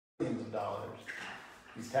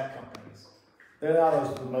these tech companies. They're now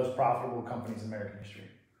the most profitable companies in American history.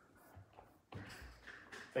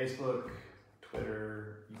 Facebook,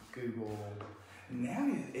 Twitter, Google.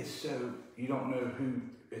 Now it's so, you don't know who,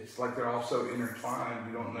 it's like they're all so intertwined,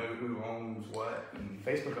 you don't know who owns what. And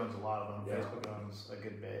Facebook owns a lot of them. Yeah. Facebook owns a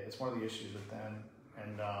good bit. It's one of the issues with them.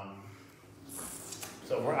 And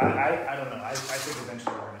so I don't know. I think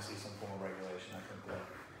eventually we're going to see some form of regulation. I think that,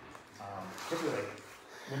 particularly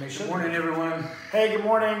when they should. Good morning, everyone. Hey, good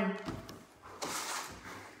morning.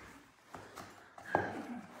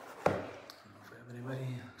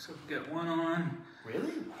 Anybody? So we got one on.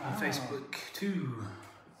 Really? On Facebook too.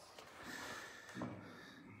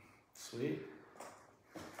 Sweet.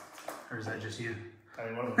 Or is that just you? I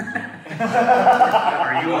mean, one of them.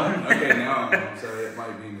 Are you on? Okay, now I'm on, so it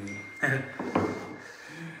might be me.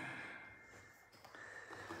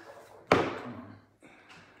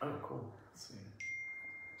 Oh, cool. Let's see.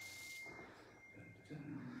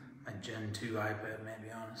 My Gen 2 iPad may be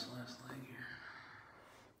on its last leg here.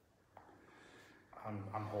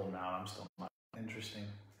 I'm holding out. I'm still not interesting.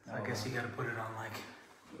 I guess you got to put it on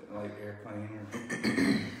Like airplane or...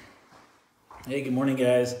 Hey, good morning,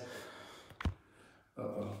 guys.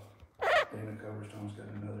 Uh-oh. David Coverstone's got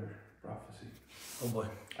another prophecy. Oh boy.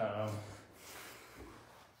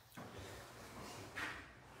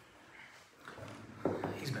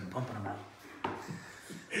 He's been pumping them out.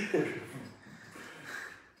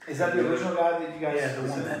 Is that the original guy that you guys? Yeah, the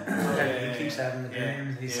one that he keeps having the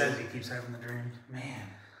dreams. He Yeah. says he keeps having the dreams. Man.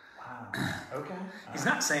 Wow. Okay. He's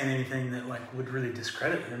not saying anything that like would really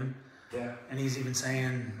discredit him. Yeah. And he's even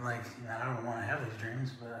saying, like, I don't want to have these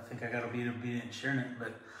dreams, but I think I got to be obedient and sharing it.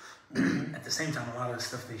 But at the same time, a lot of the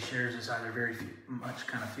stuff that he shares is either very much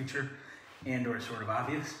kind of future and or sort of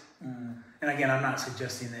obvious. And again, I'm not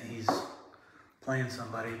suggesting that he's playing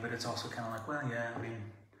somebody, but it's also kind of like, well, yeah, I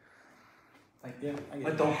mean, like, Yeah.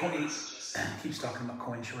 like the whole he keeps talking about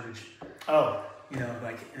coin shortage. Oh. You know,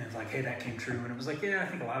 like, and it's like, hey, that came true. And it was like, yeah, I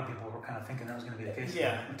think a lot of people were kind of thinking that was going to be the case.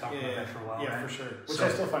 Yeah. We talked about that for a while. Yeah, right? for sure. Which So- I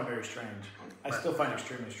still find very strange. I still find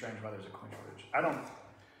extremely strange why there's a coin shortage. I don't.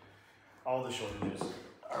 All the shortages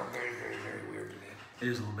are very, very, very weird to me. It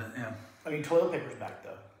is a little bit, yeah. I mean, toilet paper's back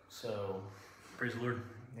though, so Praise the Lord.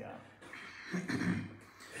 yeah.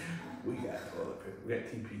 We got toilet paper. We got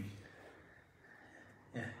TP.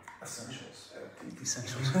 Yeah. Essentials.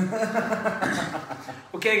 Essentials.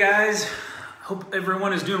 Okay, guys. Hope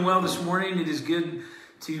everyone is doing well this morning. It is good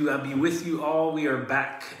to be with you all. We are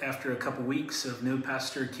back after a couple weeks of no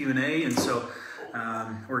pastor Q&A, and so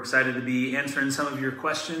we're excited to be answering some of your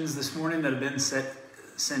questions this morning that have been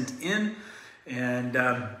sent in, and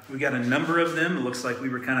we got a number of them. It looks like we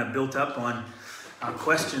were kind of built up on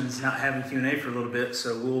questions, not having Q&A for a little bit,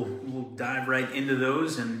 so we'll dive right into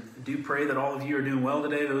those, and do pray that all of you are doing well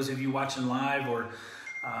today. Those of you watching live or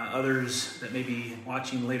others that may be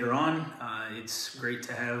watching later on, it's great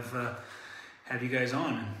to have you guys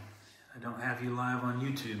on. I don't have you live on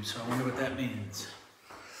YouTube, so I wonder what that means.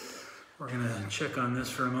 We're gonna check on this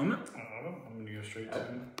for a moment. I'm gonna go straight to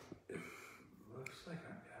it. Looks like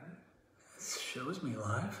I got it. It shows me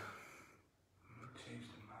live. Change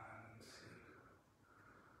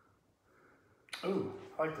the mind. Ooh,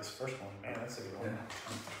 I like this first one. Man, that's a good one.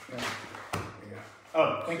 Yeah. There you go.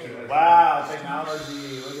 Oh, thank you. Wow,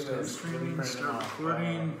 technology. Look at this. Really printing Start off.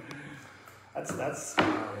 recording. That's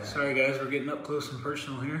Sorry guys, we're getting up close and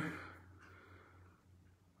personal here.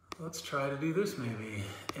 Let's try to do this maybe.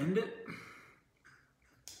 End it.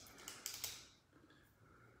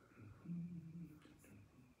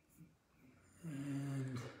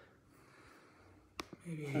 And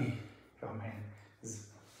maybe... Oh man.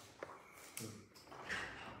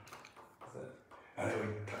 I know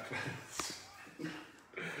we talked about this.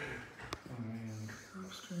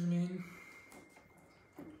 Stop streaming.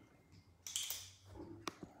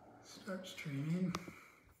 Start streaming.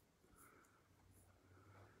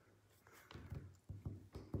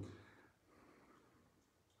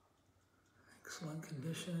 Excellent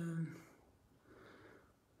condition.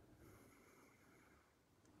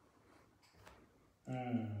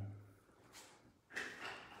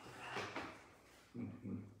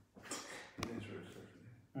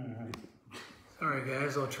 Sorry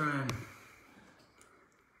guys, I'll try and...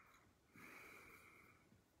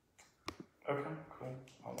 Okay, cool.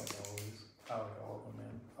 I like all of these. I like all of them,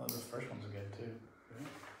 man. Oh, this first one's good too.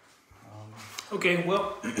 Okay,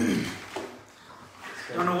 well,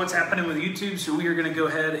 don't know what's happening with YouTube, so we are going to go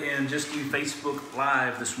ahead and just do Facebook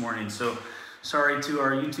Live this morning. So sorry to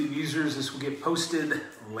our YouTube users, this will get posted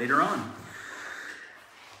later on.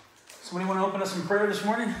 Somebody want to open us in prayer this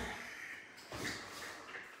morning?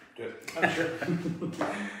 Good. I'm sure.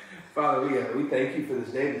 Father, we thank you for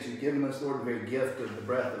this day that you've given us, Lord, the very gift of the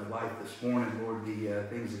breath of life this morning, Lord, the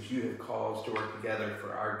things that you have caused to work together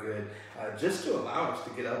for our good, just to allow us to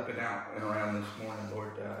get up and out and around this morning,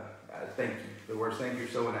 Lord. Thank you. The words thank you are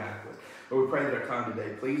so inadequate. Lord, we pray that our time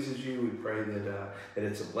today pleases you. We pray that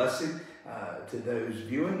it's a blessing to those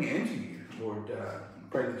viewing and to you, Lord.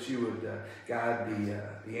 Pray that you would guide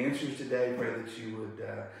the answers today. Pray that you would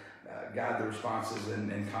guide the responses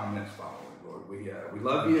and comments following. Lord, we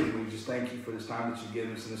love you, and we just thank you for this time that you've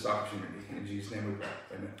given us and this opportunity. In Jesus' name we pray.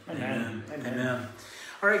 Amen. Amen.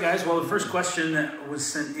 All right, guys. Well, the first question that was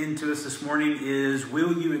sent in to us this morning is,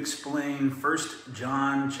 will you explain 1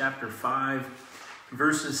 John chapter 5,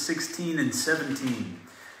 verses 16 and 17?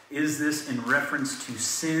 Is this in reference to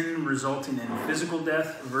sin resulting in physical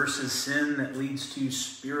death versus sin that leads to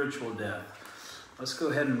spiritual death? Let's go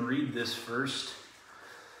ahead and read this first.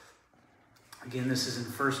 Again, this is in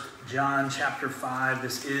 1 John chapter 5.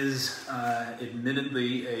 This is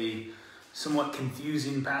admittedly a somewhat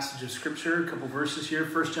confusing passage of Scripture. A couple verses here.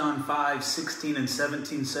 1 John 5, 16 and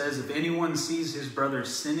 17 says, if anyone sees his brother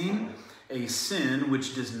sinning a sin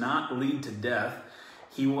which does not lead to death,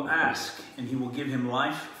 he will ask, and he will give him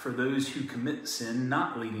life for those who commit sin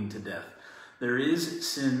not leading to death. There is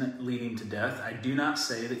sin leading to death. I do not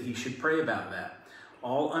say that he should pray about that.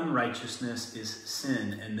 All unrighteousness is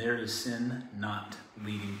sin, and there is sin not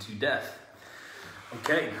leading to death.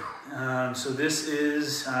 Okay, so this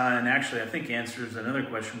is, and actually I think answers another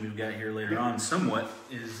question we've got here later on somewhat,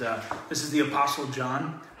 is this is the Apostle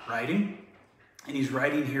John writing, and he's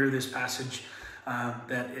writing here this passage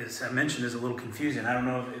that, as I mentioned, is a little confusing. I don't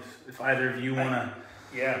know if either of you want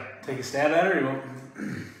to take a stab at it, or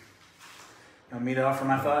you want me to offer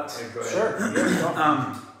my thoughts? Hey, go ahead.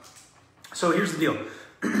 Sure. So here's the deal.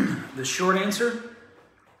 The short answer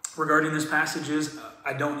regarding this passage is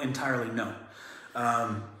I don't entirely know.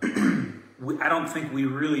 I don't think we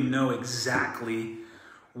really know exactly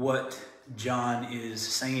what John is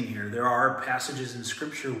saying here. There are passages in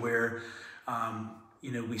Scripture where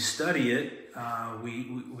we study it.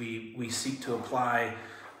 We seek to apply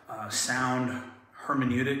sound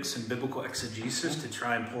hermeneutics and biblical exegesis to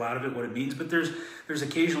try and pull out of it what it means. But there's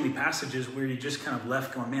occasionally passages where you're just kind of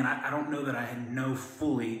left going, man, I don't know that I know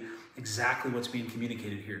fully exactly what's being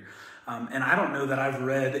communicated here. And I don't know that I've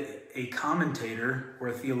read a commentator or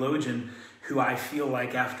a theologian who I feel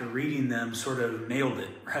like after reading them sort of nailed it,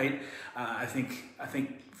 right? I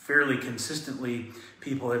think fairly consistently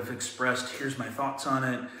people have expressed, here's my thoughts on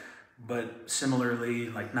it, but similarly,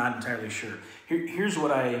 like not entirely sure. Here's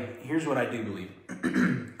what I do believe.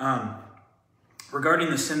 Regarding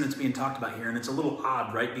the sin that's being talked about here, and it's a little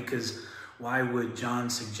odd, right? Because why would John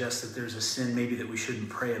suggest that there's a sin maybe that we shouldn't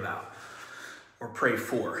pray about or pray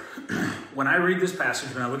for? When I read this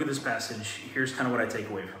passage, when I look at this passage, here's kind of what I take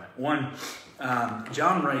away from it. One,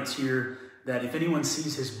 John writes here that if anyone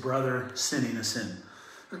sees his brother sinning a sin,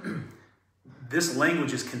 this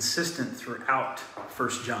language is consistent throughout 1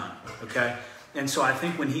 John, okay? And so I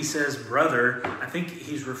think when he says brother, I think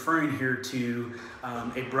he's referring here to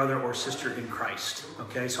a brother or sister in Christ,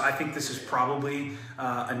 okay? So I think this is probably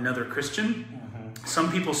another Christian. Mm-hmm. Some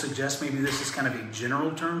people suggest maybe this is kind of a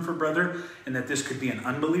general term for brother and that this could be an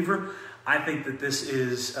unbeliever. I think that this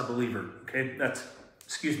is a believer, okay? That's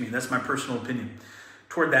my personal opinion.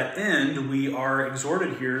 Toward that end, we are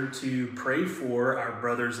exhorted here to pray for our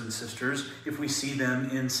brothers and sisters if we see them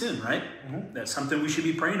in sin, right? Mm-hmm. That's something we should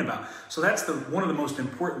be praying about. So that's one of the most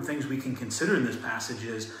important things we can consider in this passage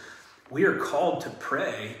is we are called to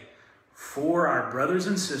pray for our brothers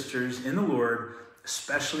and sisters in the Lord,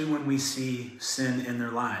 especially when we see sin in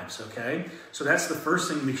their lives, okay? So that's the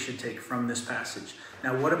first thing we should take from this passage.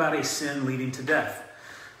 Now, what about a sin leading to death?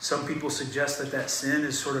 Some people suggest that sin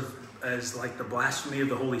is sort of as like the blasphemy of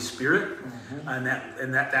the Holy Spirit, mm-hmm.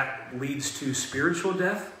 and that leads to spiritual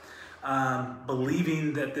death.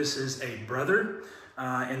 Believing that this is a brother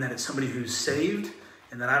and that it's somebody who's saved,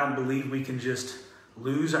 and that I don't believe we can just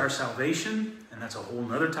lose our salvation, and that's a whole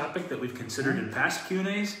nother topic that we've considered in past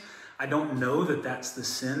Q&As. I don't know that that's the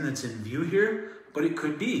sin that's in view here, but it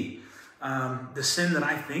could be. The sin that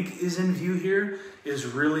I think is in view here is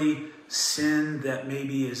really sin that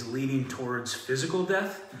maybe is leading towards physical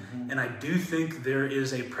death. Mm-hmm. And I do think there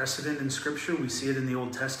is a precedent in Scripture, we see it in the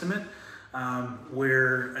Old Testament,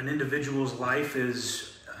 where an individual's life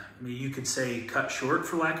is, you could say, cut short,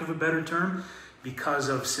 for lack of a better term, because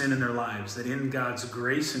of sin in their lives. That in God's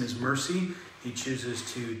grace and His mercy, He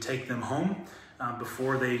chooses to take them home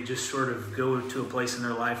before they just sort of go to a place in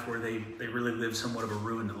their life where they really live somewhat of a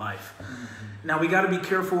ruined life. Mm-hmm. Now, we got to be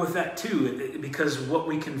careful with that too, because what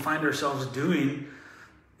we can find ourselves doing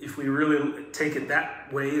if we really take it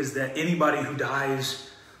that way, is that anybody who dies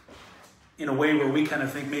in a way where we kind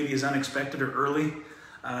of think maybe is unexpected or early,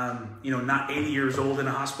 not 80 years old in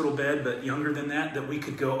a hospital bed, but younger than that we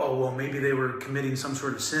could go, oh, well, maybe they were committing some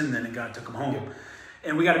sort of sin then and God took them home. Yeah.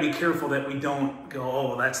 And we got to be careful that we don't go, oh,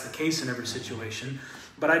 well, that's the case in every situation.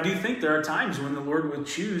 But I do think there are times when the Lord would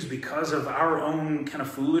choose, because of our own kind of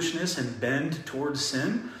foolishness and bend towards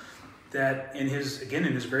sin, that in his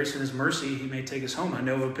grace and his mercy, he may take us home. I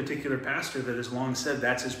know of a particular pastor that has long said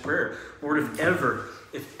that's his prayer. Lord, if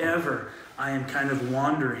ever I am kind of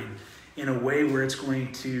wandering in a way where it's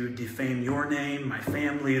going to defame your name, my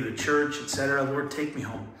family, the church, etc., Lord, take me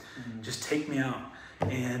home. Mm-hmm. Just take me out.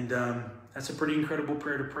 And that's a pretty incredible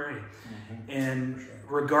prayer to pray. Mm-hmm. And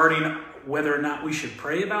regarding whether or not we should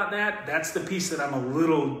pray about that, that's the piece that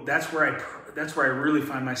that's where I really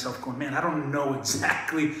find myself going, man, I don't know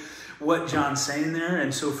exactly what John's saying there.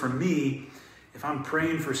 And so for me, if I'm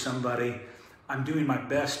praying for somebody, I'm doing my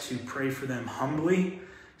best to pray for them humbly,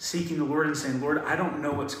 seeking the Lord and saying, Lord, I don't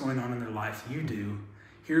know what's going on in their life. You do.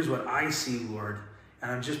 Here's what I see, Lord.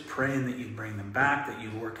 And I'm just praying that you bring them back, that you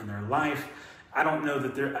work in their life. I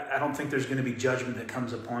don't think there's going to be judgment that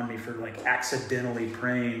comes upon me for like accidentally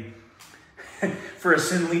praying for a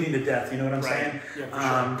sin leading to death. You know what I'm saying? Yeah,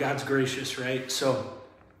 for sure. God's gracious, right? So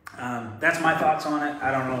that's my thoughts on it.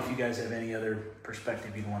 I don't know if you guys have any other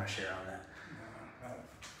perspective you'd want to share on that.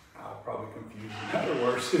 I'll probably confuse you. Better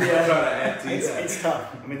worse. It's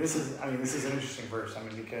tough. This is an interesting verse.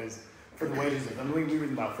 Because for the wages of, we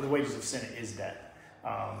read about for the wages of sin is death.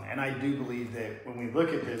 And I do believe that when we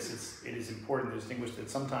look at this, it is important to distinguish that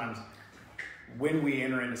sometimes when we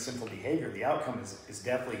enter into sinful behavior, the outcome is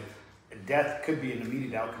definitely, death could be an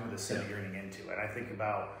immediate outcome of the sin that you're getting into. And I think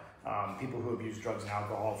about people who abuse drugs and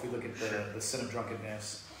alcohol. If we look at the sin of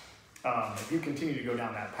drunkenness, if you continue to go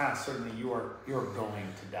down that path, certainly you're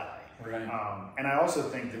going to die. Right. And I also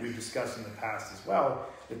think that we've discussed in the past as well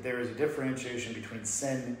that there is a differentiation between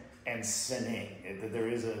sin and sinning. That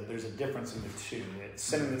there's a difference in the two.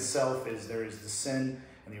 Sin in itself there is the sin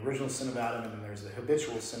and the original sin of Adam, and then there's the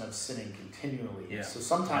habitual sin of sinning continually. Yeah. So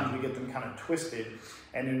sometimes we get them kind of twisted,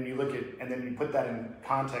 and then you look at, and then you put that in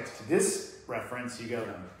context to this reference, you go,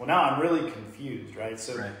 well, now I'm really confused, right?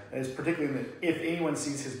 So it's particularly in if anyone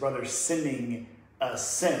sees his brother sinning a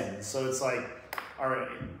sin. So it's like, all right,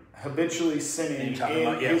 habitually sinning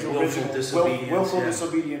in his willful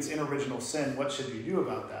disobedience in original sin. What should you do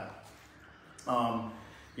about that?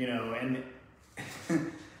 And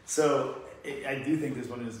so I do think this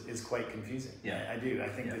one is quite confusing. Yeah, I do. I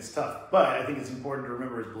think it's tough, but I think it's important to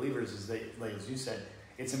remember as believers is that, like as you said,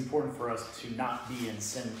 it's important for us to not be in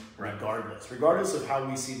sin regardless of how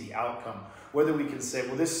we see the outcome. Whether we can say,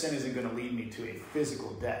 well, this sin isn't going to lead me to a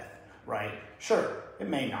physical death, right? Sure, it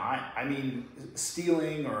may not.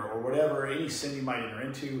 Stealing or whatever, any sin you might enter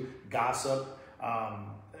into, gossip,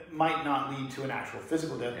 might not lead to an actual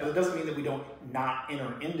physical death, but it doesn't mean that we don't not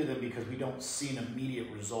enter into them because we don't see an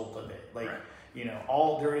immediate result of it.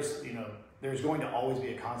 There's going to always be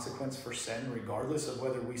a consequence for sin, regardless of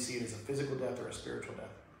whether we see it as a physical death or a spiritual death.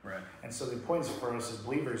 Right. And so the point for us as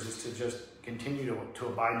believers is to just continue to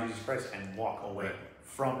abide in Jesus Christ and walk away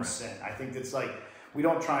from sin. I think that's we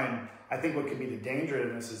don't try and, I think what could be the danger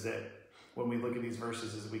in this is that when we look at these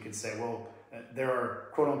verses is we could say, well, there are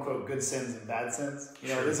quote unquote good sins and bad sins.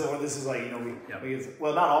 This is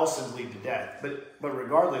well, not all sins lead to death, but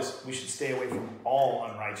regardless, we should stay away from all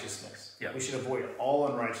unrighteousness. Yeah. We should avoid all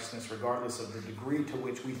unrighteousness regardless of the degree to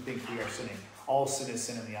which we think we are sinning. All sin is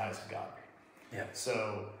sin in the eyes of God. Yeah.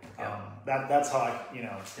 So that's how I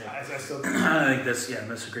still I think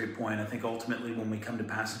that's a great point. I think ultimately when we come to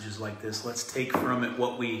passages like this, let's take from it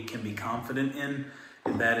what we can be confident in.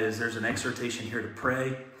 And that is, there's an exhortation here to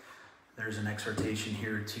pray. There's an exhortation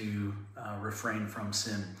here to refrain from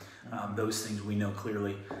sin. Those things we know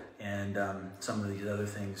clearly, and some of these other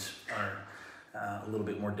things are a little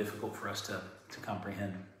bit more difficult for us to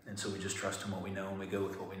comprehend. And so we just trust in what we know, and we go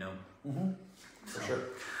with what we know. Mm-hmm. For sure.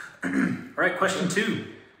 All right, question 2.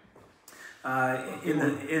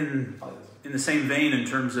 In the same vein, in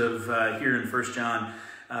terms of here in 1 John,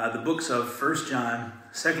 the books of 1 John,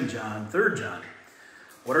 2 John, 3 John.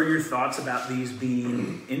 What are your thoughts about these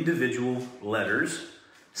being individual letters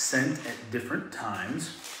sent at different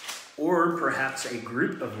times, or perhaps a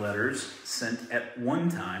group of letters sent at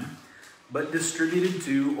one time, but distributed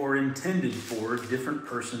to or intended for different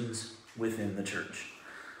persons within the church?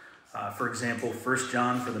 For example, 1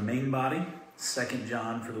 John for the main body, 2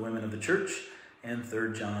 John for the women of the church, and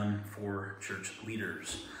 3 John for church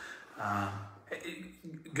leaders.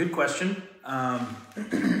 Good question.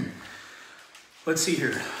 Let's see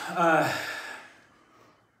here.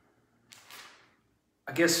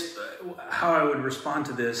 I guess how I would respond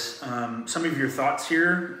to this, some of your thoughts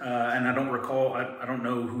here, and I don't recall, I don't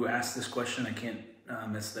know who asked this question. I can't,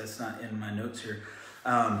 that's not in my notes here.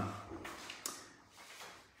 I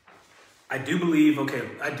do believe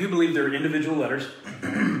there are individual letters.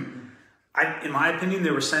 In my opinion,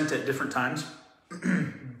 they were sent at different times,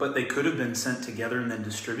 but they could have been sent together and then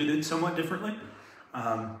distributed somewhat differently.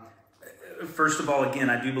 First of all, again,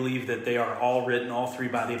 I do believe that they are all written, all three,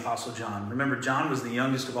 by the Apostle John. Remember, John was the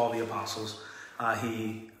youngest of all the apostles.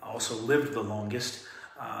 He also lived the longest.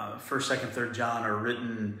 1st, 2nd, 3rd John are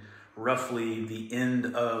written roughly the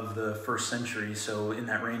end of the 1st century, so in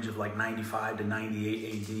that range of like 95 to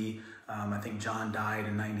 98 AD. I think John died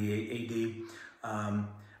in 98 AD.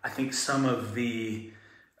 I think some of the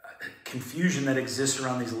confusion that exists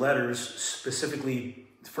around these letters, specifically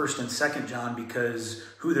 1st and 2nd John, because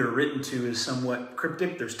who they're written to is somewhat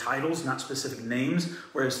cryptic. There's titles, not specific names,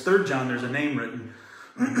 whereas 3rd John, there's a name written.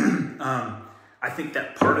 I think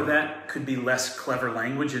that part of that could be less clever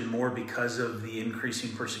language and more because of the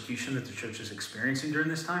increasing persecution that the church is experiencing during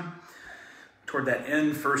this time. Toward that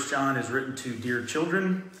end, 1st John is written to dear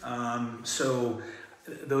children. So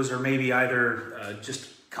those are maybe either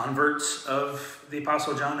just converts of the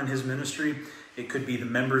Apostle John and his ministry. It could be the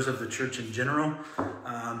members of the church in general.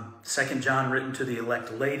 2nd John written to the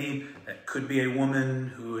elect lady. That could be a woman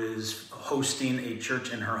who is hosting a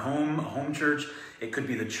church in her home, a home church. It could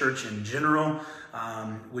be the church in general,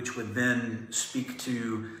 which would then speak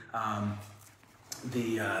to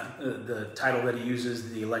the title that he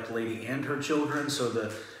uses, the elect lady and her children. So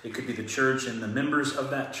it could be the church and the members of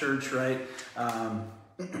that church, right?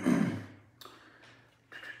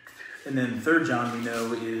 And then 3rd John, we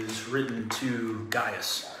know, is written to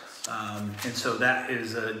Gaius. And so that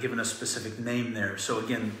is given a specific name there. So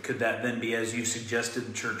again, could that then be, as you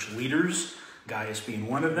suggested, church leaders, Gaius being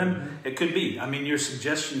one of them? Mm-hmm. It could be. I mean, your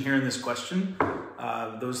suggestion here in this question,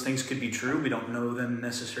 those things could be true. We don't know them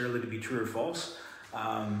necessarily to be true or false.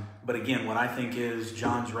 But again, what I think is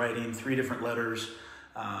John's writing 3 different letters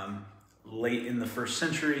late in the 1st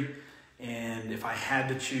century. And if I had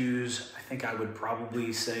to choose, I think I would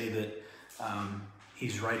probably say that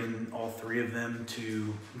he's writing all 3 of them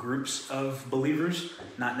to groups of believers,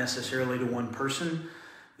 not necessarily to one person.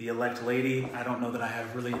 The elect lady, I don't know that I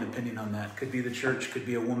have really an opinion on that. Could be the church, could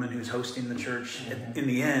be a woman who's hosting the church. Mm-hmm. In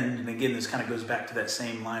the end, and again, this kind of goes back to that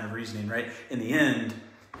same line of reasoning, right? In the end,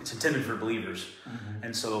 it's intended for believers. Mm-hmm.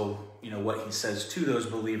 And so, what he says to those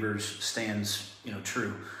believers stands,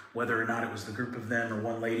 true. Whether or not it was the group of them or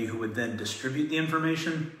one lady who would then distribute the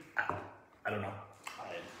information, I don't know.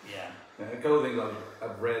 A couple of things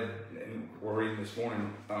I've read and we're reading this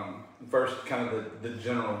morning. First, kind of the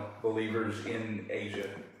general believers in Asia.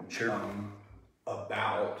 Sure.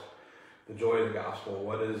 About the joy of the gospel.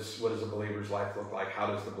 What does a believer's life look like? How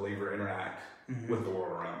does the believer interact mm-hmm. with the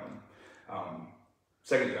world around them?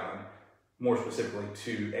 2nd John, more specifically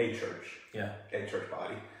to a church. Yeah. A church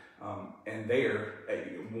body. And they're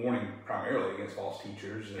warning primarily against false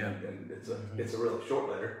teachers, and it's a really short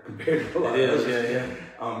letter compared to a lot of others.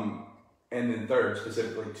 And then 3rd,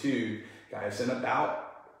 specifically to Gaius, and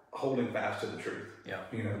about holding fast to the truth. Yeah.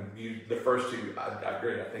 The first 2, I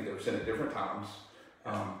agree. I think they were sent at different times,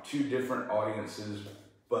 to different audiences,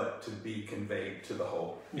 but to be conveyed to the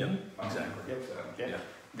whole. Yep. Exactly.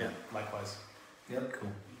 Yeah. Likewise. Yep.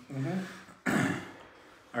 Cool. Mm-hmm.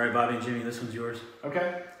 All right, Bobby and Jimmy, this one's yours.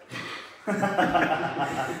 Okay.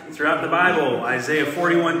 Throughout the Bible, Isaiah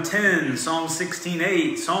 41:10, Psalm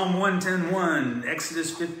 16:8, Psalm 110:1,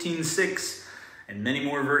 Exodus 15:6, and many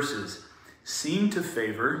more verses seem to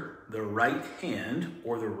favor the right hand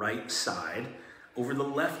or the right side over the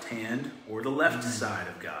left hand or the left side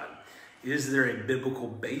of God. Is there a biblical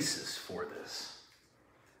basis for this?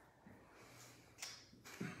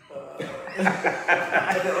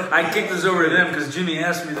 I kicked this over to them because Jimmy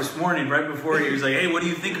asked me this morning right before he was like, "Hey, what do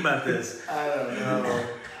you think about this?" I don't know,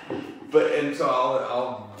 and so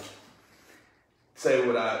I'll say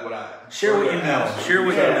what I share what you know. Share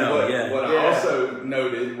what you know. What I also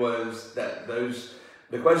noted was that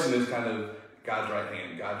the question is kind of God's right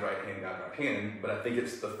hand, God's right hand, God's right hand, but I think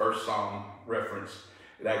it's the first Psalm reference.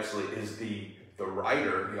 It actually is the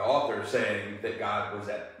writer, the author, saying that God was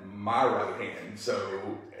at my right hand.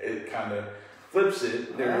 So it kind of flips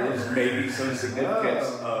it. There is maybe some significance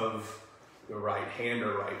of the right hand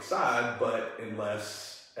or right side, but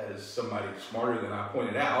unless, as somebody smarter than I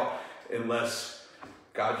pointed out, unless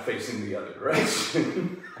God's facing the other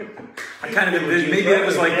direction. I kind of envision, maybe it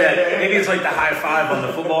was like that. Maybe it's like the high five on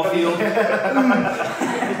the football field.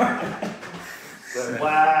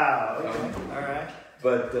 Wow. Okay. All right.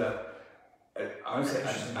 But Honestly,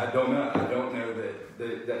 I don't know. I don't know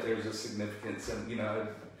that there's a significance. And,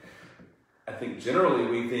 I think generally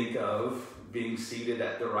we think of being seated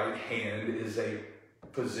at the right hand is a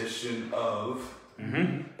position of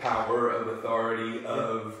power, of authority,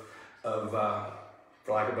 of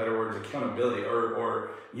for lack of better words, accountability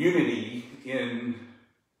or unity in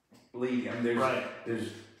leading. I mean,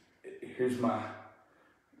 here's my.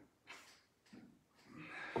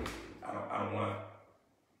 I don't want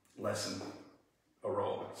to lessen a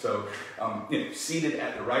role. So, seated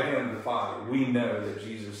at the right hand of the Father, we know that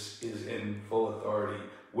Jesus is in full authority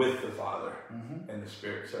with the Father and the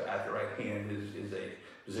Spirit. So, at the right hand is a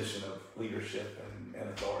position of leadership and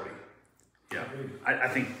authority. Yeah, I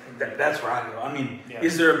think that's where I go. I mean,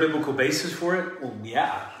 is there a biblical basis for it? Well,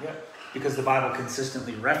 yeah. Because the Bible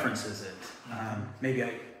consistently references it. Maybe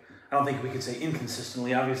I don't think we could say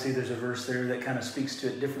inconsistently. Obviously, there's a verse there that kind of speaks to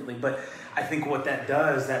it differently. But I think what that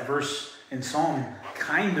does, that verse in Psalm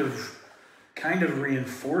kind of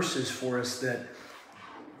reinforces for us that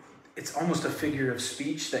it's almost a figure of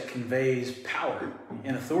speech that conveys power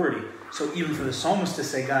and authority. So even for the psalmist to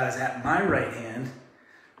say, God is at my right hand,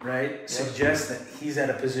 right, suggests that he's at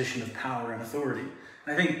a position of power and authority.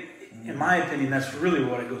 And I think, in my opinion, that's really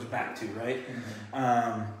what it goes back to, right?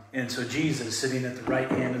 And so Jesus, sitting at the right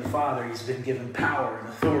hand of the Father, he's been given power and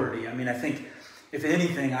authority. I mean, I think, if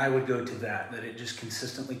anything, I would go to that it just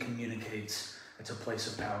consistently communicates it's a place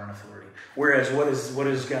of power and authority. Whereas, what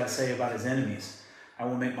does God say about his enemies? I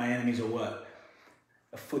will make my enemies a what?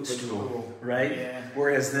 A footstool, right? Yeah.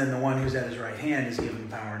 Whereas then the one who's at his right hand is given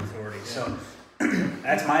power and authority. Yeah. So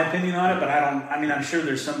that's my opinion on it, but I'm sure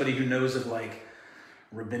there's somebody who knows of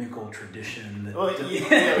rabbinical tradition that,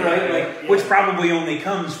 which probably only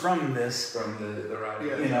comes from this. From the right.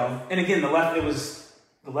 And again, the left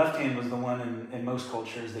hand was the one in most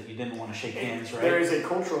cultures that you didn't want to shake hands, right? There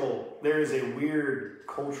is a weird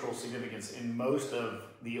cultural significance in most of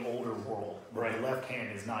the older world. Right. The left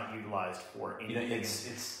hand is not utilized for anything.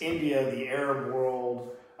 It's India, the Arab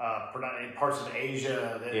world, parts of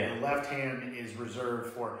Asia. The left hand is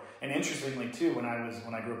reserved for. And interestingly too, when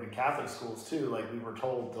I grew up in Catholic schools too, we were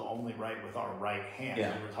told to only write with our right hand.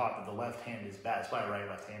 Yeah. We were taught that the left hand is bad. That's why I write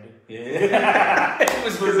left-handed. Yeah. It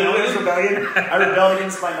was rebellion. I rebelled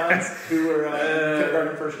against my nuns who were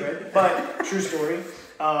kindergarten, first grade. But true story.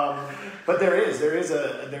 But there is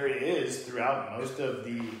throughout most of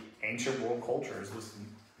the ancient world cultures this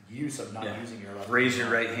use of not using your left hand. Raise your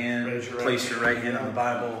right hand. Place your right hand on the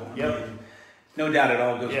Bible. Yep. I mean, no doubt it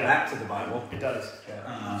all goes back to the Bible. It does.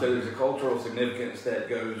 So there's a cultural significance that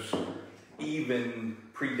goes even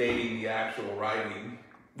predating the actual writing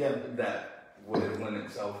that would have lent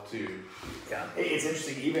itself to. Yeah. It's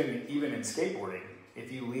interesting, even in skateboarding,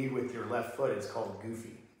 if you lead with your left foot, it's called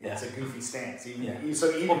goofy. Yeah. It's a goofy stance.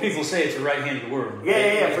 People say it's a right-handed word.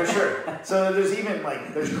 Yeah, for sure. So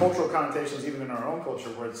there's cultural connotations even in our own culture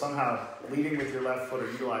where somehow leading with your left foot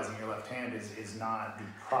or utilizing your left hand is not the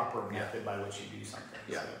proper method by which you do something.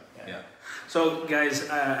 So guys,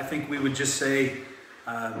 I think we would just say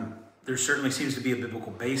there certainly seems to be a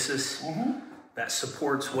biblical basis that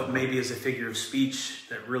supports what maybe is a figure of speech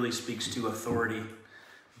that really speaks to authority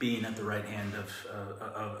being at the right hand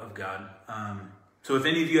of God. So if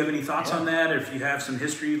any of you have any thoughts on that, or if you have some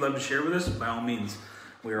history you'd love to share with us, by all means,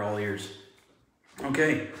 we're all ears.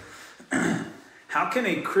 Okay. How can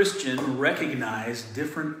a Christian recognize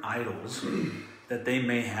different idols that they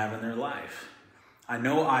may have in their life? I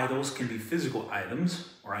know idols can be physical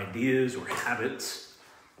items or ideas or habits,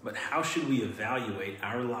 but how should we evaluate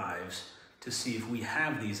our lives to see if we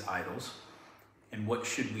have these idols, and what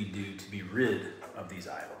should we do to be rid of these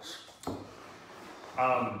idols?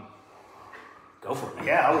 Go for it.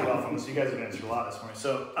 Yeah, I'll lead off on this. You guys have answered a lot this morning.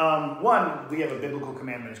 So, one, we have a biblical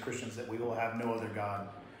commandment as Christians that we will have no other God.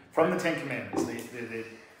 From the Ten Commandments,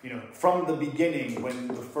 from the beginning, when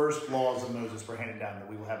the first laws of Moses were handed down, that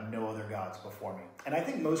we will have no other gods before me. And I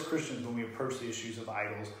think most Christians, when we approach the issues of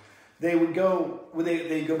idols, they go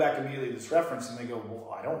back immediately to this reference and they go,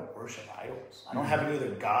 well, I don't worship idols. I don't have any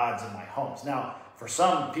other gods in my homes. Now, for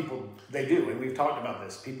some people, they do, and we've talked about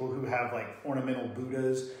this. People who have ornamental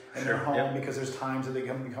Buddhas in their home because there's times that they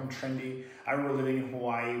become trendy. I remember living in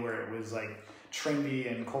Hawaii where it was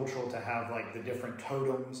trendy and cultural to have the different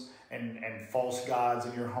totems and false gods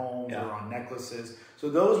in your home or on necklaces. So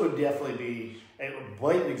those would definitely be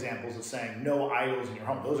blatant examples of saying no idols in your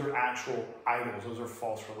home. Those are actual idols. Those are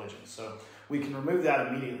false religions. So we can remove that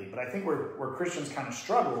immediately. But I think where Christians kind of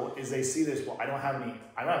struggle is they see this, well, I don't have any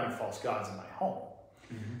false gods in my home.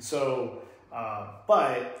 Mm-hmm. So,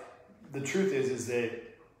 but the truth is that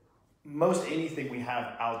most anything we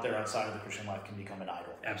have out there outside of the Christian life can become an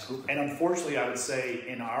idol. Absolutely. And unfortunately, I would say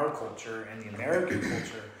in our culture, in the American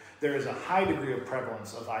culture, there is a high degree of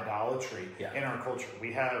prevalence of idolatry in our culture.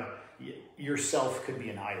 We have, yourself could be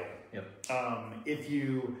an idol. If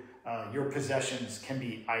you, your possessions can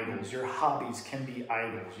be idols, your hobbies can be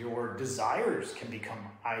idols, your desires can become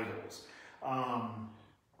idols.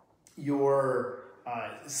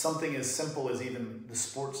 Something as simple as even the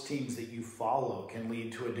sports teams that you follow can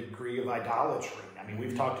lead to a degree of idolatry. I mean,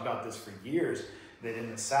 we've talked about this for years, that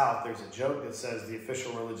in the South, there's a joke that says the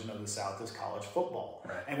official religion of the South is college football.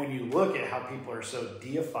 Right. And when you look at how people are so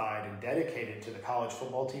deified and dedicated to the college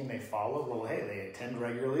football team they follow, well, hey, they attend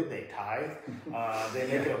regularly, they tithe, they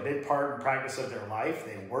make it a big part and practice of their life,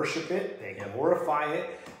 they worship it, they glorify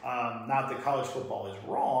it. Not that college football is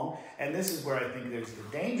wrong, and this is where I think there's the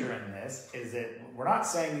danger in this, is that we're not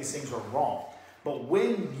saying these things are wrong, but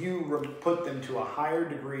when you put them to a higher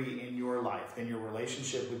degree in your life than your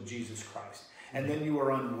relationship with Jesus Christ, and then you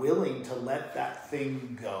are unwilling to let that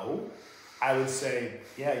thing go, I would say,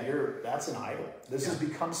 that's an idol. This has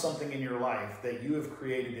become something in your life that you have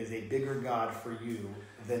created as a bigger God for you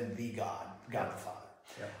than the God the Father.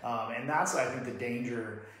 And that's, I think, the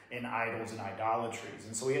danger in idols and idolatries.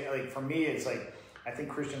 And so, for me, it's like, I think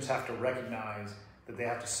Christians have to recognize that they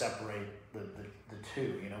have to separate the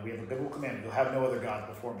two. We have a biblical commandment: you'll have no other gods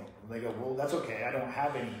before me. And they go, well, that's okay. I don't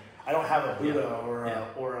have a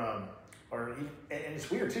Buddha and it's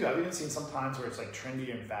weird too. I've even seen sometimes where it's like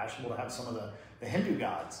trendy and fashionable to have some of the Hindu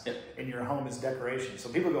gods in your home as decoration. So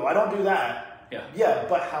people go, I don't do that.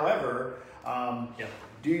 But however,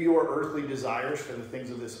 do your earthly desires for the things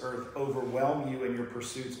of this earth overwhelm you in your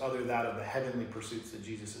pursuits other than of the heavenly pursuits that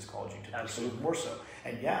Jesus has called you to pursue more so?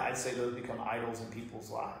 And I'd say those become idols in people's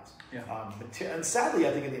lives. And sadly,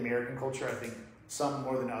 I think in the American culture, I think some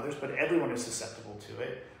more than others, but everyone is susceptible to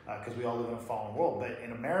it because we all live in a fallen world. But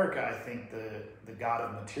in America, I think the God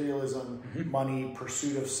of materialism, money,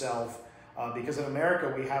 pursuit of self, because in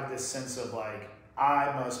America, we have this sense of like,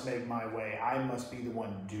 I must make my way. I must be the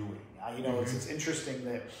one doing. It's interesting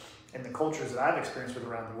that in the cultures that I've experienced with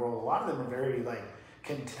around the world, a lot of them are very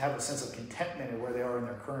can have a sense of contentment in where they are in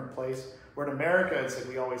their current place. Where in America, it's like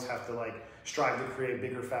we always have to strive to create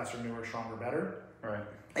bigger, faster, newer, stronger, better. Right.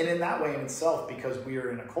 And in that way in itself, because we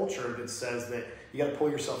are in a culture that says that you got to pull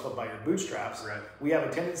yourself up by your bootstraps, we have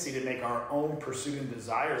a tendency to make our own pursuit and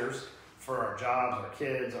desires for our jobs, our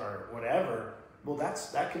kids, our whatever. Well,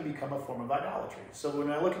 that can become a form of idolatry. So when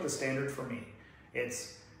I look at the standard for me,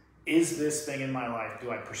 it's, is this thing in my life,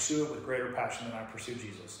 do I pursue it with greater passion than I pursue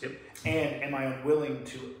Jesus? And am I unwilling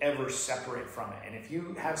to ever separate from it? And if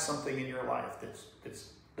you have something in your life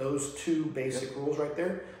that's those two basic rules right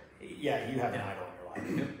there, you have an idol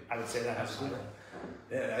in your life. I would say that. Absolutely.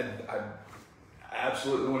 I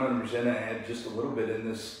absolutely 100%. I had just a little bit in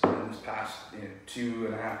this past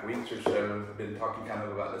 2.5 weeks or so. I've been talking kind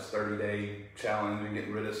of about this 30-day challenge and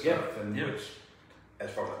getting rid of stuff, which, as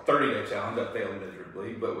far as a 30-day challenge, I failed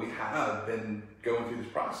miserably. But we have been going through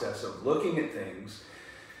this process of looking at things,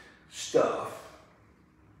 stuff,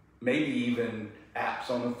 maybe even apps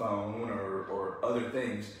on the phone or other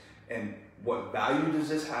things, and what value does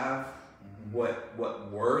this have? What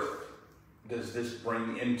worth does this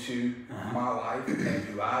bring into my life? And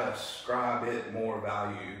do I ascribe it more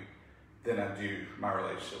value than I do my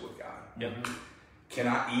relationship with God? Can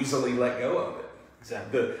I easily let go of it?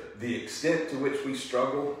 Exactly. The extent to which we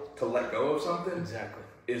struggle to let go of something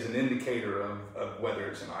is an indicator of whether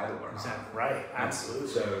it's an idol or not. Right. Absolutely.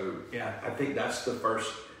 So I think that's the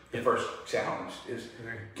first challenge is,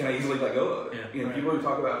 can I easily let go of it? People who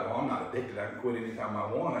talk about, well, I'm not addicted, I can quit anytime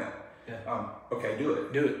I want it. Okay, do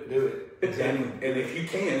it. Do it. Exactly. And if you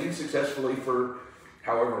can successfully for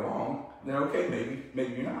however long, then okay,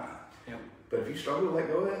 maybe you're not. But if you struggle to let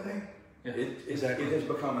go of that thing, it has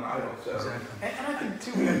become an idol. So. And I think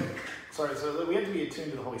too, we have to be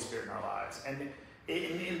attuned to the Holy Spirit in our lives. And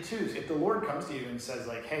if the Lord comes to you and says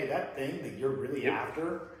hey, that thing that you're really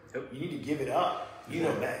after, you need to give it up. You need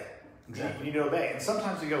to obey. You need to obey. And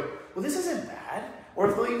sometimes we go, well, this isn't bad. Or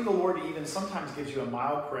if even the Lord even sometimes gives you a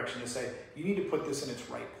mild correction to say, you need to put this in its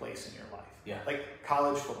right place in your life. Like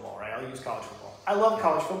college football, right? I'll use college football. I love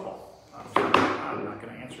college football. I'm not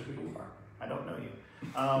going to answer who you are. I don't know you.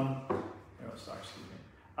 Excuse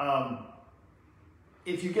me.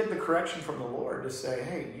 If you get the correction from the Lord to say,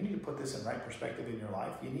 hey, you need to put this in right perspective in your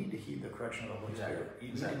life, you need to heed the correction of the Holy Spirit. You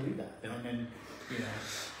need to do that. And then,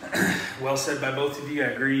 Well said by both of you. I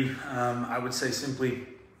agree. I would say simply,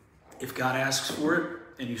 if God asks for it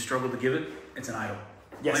and you struggle to give it, it's an idol.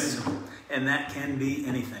 Yes. And that can be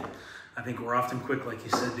anything. I think we're often quick, like you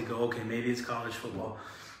said, to go, okay, maybe it's college football.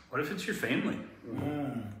 What if it's your family?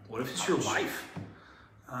 What if it's your wife?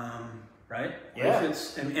 Right? Yeah. What if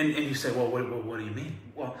it's, and you say, well, what do you mean?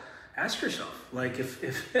 Well, ask yourself, like,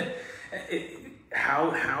 if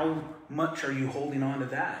how much are you holding on to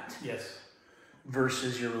that? Yes.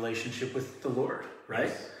 Versus your relationship with the Lord, right?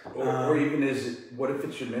 Yes. Or even what if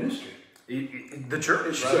it's your ministry? The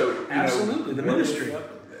church. Right. So, absolutely, the ministry. What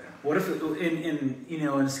if, What if, and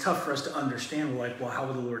it's tough for us to understand, like, well, how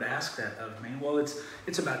would the Lord ask that of me? Well,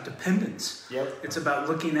 it's about dependence. Yep. It's about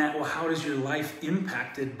looking at, well, how is your life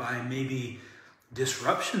impacted by maybe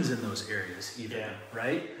disruptions in those areas even,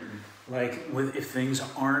 right? Mm-hmm. Like if things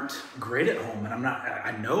aren't great at home, and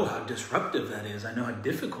I know how disruptive that is. I know how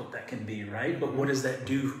difficult that can be, right? But what does that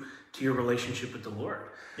do to your relationship with the Lord?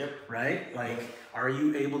 Yep. Right? Like, are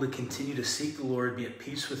you able to continue to seek the Lord, be at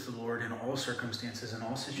peace with the Lord in all circumstances, in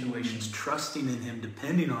all situations, trusting in Him,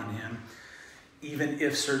 depending on Him, even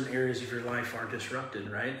if certain areas of your life are disrupted,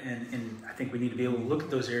 right? And I think we need to be able to look at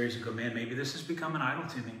those areas and go, man, maybe this has become an idol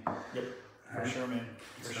to me. Yep. For sure, man.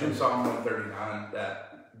 In Psalm 139, that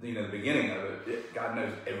the beginning of it, God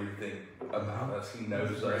knows everything about us. He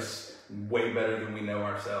knows us way better than we know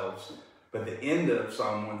ourselves. But the end of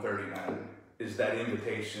Psalm 139 is that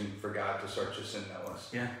invitation for God to search us and know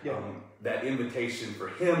us. Yeah. That invitation for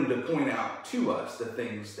Him to point out to us the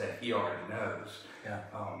things that He already knows. Yeah.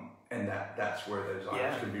 And that's where those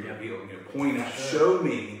eyes can be revealed. Point out, Sure. show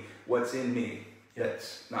me what's in me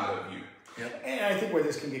that's not of you. Yep. And I think where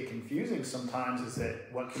this can get confusing sometimes is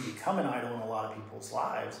that what can become an idol in a lot of people's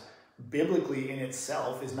lives, biblically in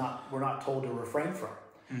itself, we're not told to refrain from.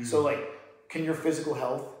 Mm-hmm. So, like, can your physical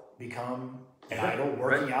health become an idol?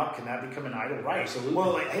 Working out, can that become an idol? Right. Absolutely.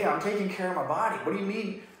 Well, like, hey, I'm taking care of my body. What do you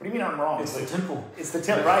mean? What do you mean I'm wrong? It's the temple. It's the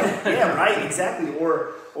temple, right? Yeah, right. Exactly.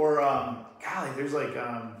 Or golly, there's like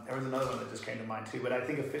there was another one that just came to mind too. But I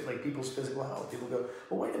think of like people's physical health. People go,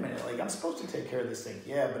 well, wait a minute. Like, I'm supposed to take care of this thing.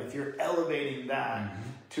 Yeah, but if you're elevating that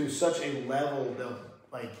to such a level that,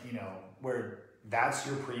 like, where that's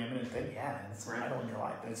your preeminent thing, it's an idol in your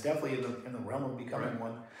life, and it's definitely in the realm of becoming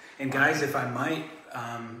one. And guys, if I might,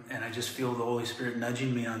 and I just feel the Holy Spirit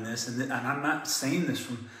nudging me on this, and I'm not saying this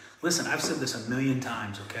listen, I've said this 1,000,000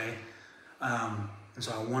 times, okay? And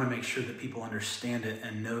so I want to make sure that people understand it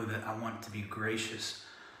and know that I want to be gracious.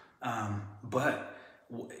 But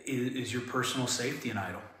is your personal safety an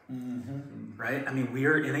idol? Mm-hmm. Right? I mean, we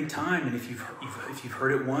are in a time, and if you've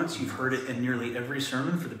heard it once, you've heard it in nearly every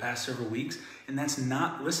sermon for the past several weeks, and that's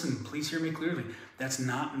not, listen, please hear me clearly, that's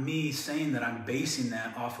not me saying that I'm basing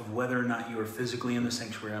that off of whether or not you are physically in the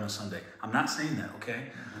sanctuary on a Sunday. I'm not saying that,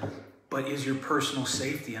 okay? Mm-hmm. But is your personal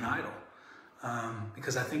safety an idol?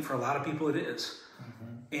 Because I think for a lot of people it is.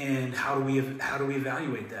 Mm-hmm. And how do we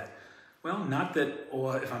evaluate that? Well, not that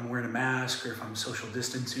if I'm wearing a mask, or if I'm social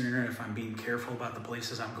distancing, or if I'm being careful about the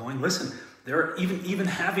places I'm going. Listen, there are even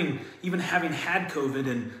having had COVID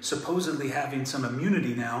and supposedly having some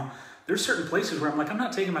immunity now, there's certain places where I'm like, I'm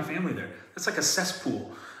not taking my family there. That's like a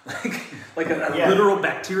cesspool, like a literal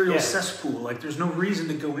bacterial cesspool. Like, there's no reason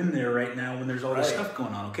to go in there right now when there's all this stuff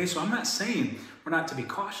going on. Okay, so I'm not saying we're not to be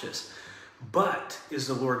cautious. But is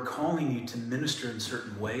the Lord calling you to minister in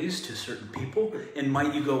certain ways to certain people? And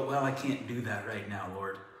might you go, well, I can't do that right now,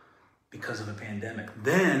 Lord, because of a pandemic.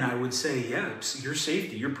 Then I would say, your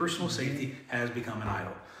safety, your personal safety has become an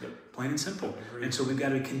idol. Yep. Plain and simple. And so we've got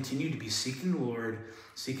to continue to be seeking the Lord,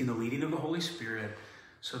 seeking the leading of the Holy Spirit,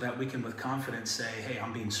 so that we can with confidence say, hey,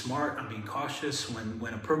 I'm being smart, I'm being cautious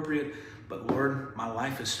when appropriate, but Lord, my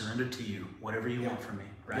life is surrendered to you, whatever you want from me.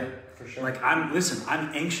 Right? Yeah, for sure. Like, I'm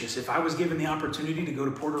anxious. If I was given the opportunity to go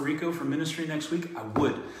to Puerto Rico for ministry next week, I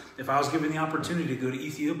would. If I was given the opportunity to go to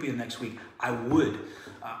Ethiopia next week, I would.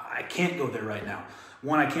 I can't go there right now.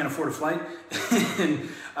 One, I can't afford a flight.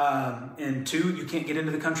 and two, you can't get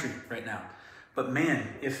into the country right now. But man,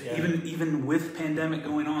 if even with pandemic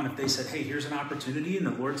going on, if they said, hey, here's an opportunity, and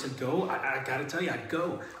the Lord said, go, I got to tell you, I'd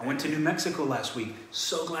go. I went to New Mexico last week.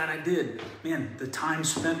 So glad I did. Man, the time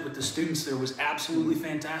spent with the students there was absolutely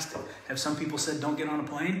fantastic. Have some people said, don't get on a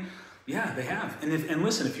plane? Yeah, they have. And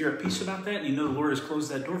listen, if you're at peace about that, and you know the Lord has closed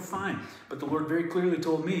that door, fine. But the Lord very clearly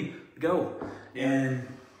told me, go. Yeah. And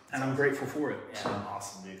I'm grateful for it. Yeah, so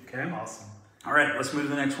awesome, dude. Okay? Awesome. All right, let's move to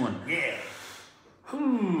the next one. Yeah.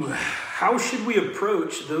 How should we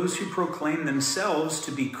approach those who proclaim themselves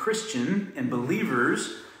to be Christian and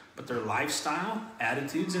believers, but their lifestyle,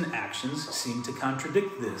 attitudes, and actions seem to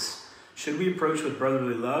contradict this? Should we approach with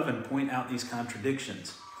brotherly love and point out these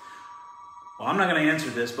contradictions? Well, I'm not going to answer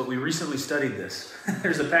this, but we recently studied this.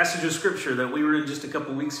 There's a passage of scripture that we were in just a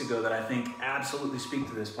couple weeks ago that I think absolutely speak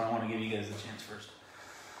to this, but I want to give you guys the chance first.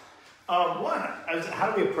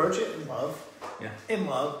 How do we approach it? In love. Yeah. In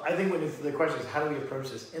love. I think when the question is, how do we approach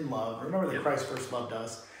this? In love. Remember that Christ first loved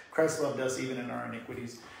us. Christ loved us even in our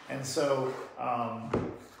iniquities. And so,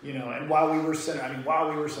 and while we were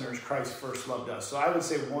sinners, Christ first loved us. So I would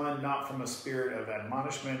say, one, not from a spirit of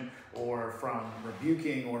admonishment or from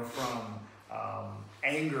rebuking or from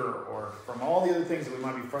anger or from all the other things that we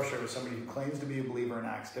might be frustrated with somebody who claims to be a believer and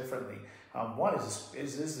acts differently. One is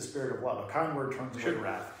the spirit of love. A kind word turns away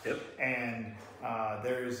wrath. Yep. And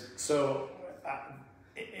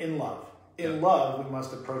in love. In love, we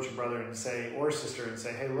must approach a brother and say, or a sister and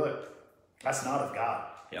say, hey, look, that's not of God.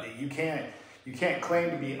 Yep. You can't claim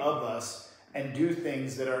to be of us and do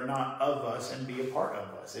things that are not of us and be a part of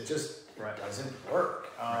us. It just doesn't work.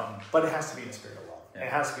 But it has to be in a spirit of love. Yeah.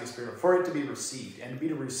 It has to be a spirit for it to be received and to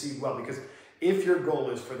be received well. Because if your goal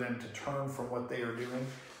is for them to turn from what they are doing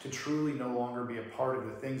to truly no longer be a part of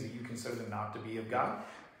the things that you consider them not to be of God,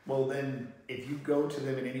 well then, if you go to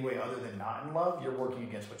them in any way other than not in love, you're working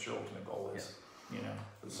against what your ultimate goal is. Yeah.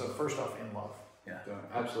 So first off, in love. Yeah,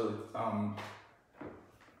 absolutely.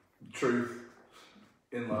 Truth,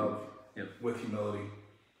 in love, with humility,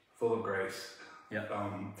 full of grace. Yeah.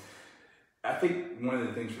 I think one of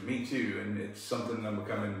the things for me too, and it's something I'm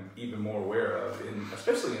becoming even more aware of,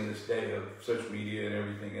 especially in this day of social media and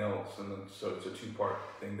everything else, and so it's a two-part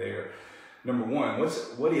thing there. Number one,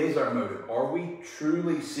 what is our motive? Are we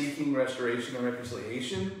truly seeking restoration and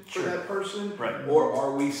reconciliation for that person? Right. Or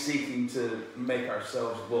are we seeking to make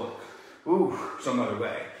ourselves look some other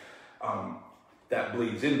way? That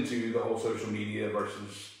bleeds into the whole social media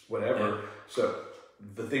versus whatever. Yeah. So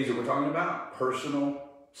the things that we're talking about, personal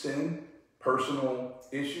sin, personal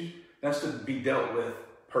issues, that's to be dealt with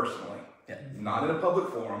personally. Yeah. Not in a public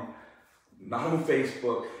forum. Not on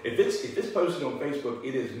Facebook. If it's posted on Facebook,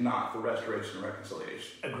 it is not for restoration and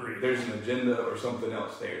reconciliation. Agreed. There's an agenda or something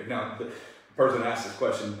else there. Now, the person asked this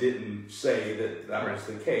question didn't say that was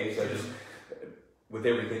the case. I just, with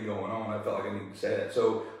everything going on, I felt like I needed to say that.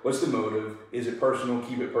 So, what's the motive? Is it personal?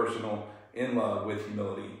 Keep it personal. In love, with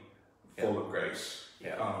humility, full of grace.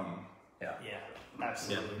 Yeah.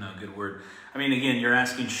 Absolutely. Yeah. No, good word. I mean, again, you're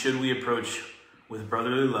asking, should we approach with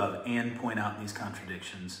brotherly love and point out these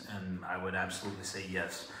contradictions? And I would absolutely say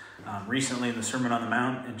yes. Recently in the Sermon on the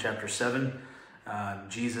Mount in chapter 7,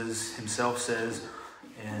 Jesus himself says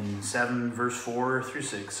in 7 verse 4 through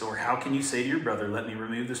 6, or how can you say to your brother, let me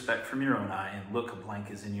remove the speck from your own eye, and look, a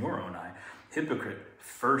plank is in your own eye? Hypocrite,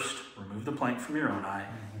 first remove the plank from your own eye,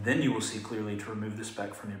 then you will see clearly to remove the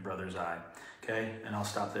speck from your brother's eye. Okay, and I'll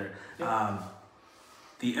stop there. Yep.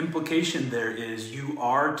 The implication there is you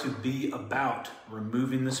are to be about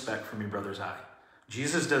removing the speck from your brother's eye.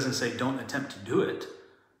 Jesus doesn't say don't attempt to do it.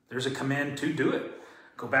 There's a command to do it.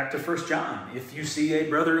 Go back to 1 John. If you see a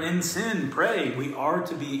brother in sin, pray. We are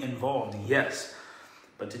to be involved, yes.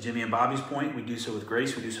 But to Jimmy and Bobby's point, we do so with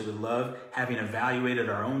grace, we do so with love, having evaluated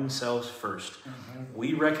our own selves first. Mm-hmm.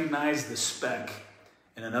 We recognize the speck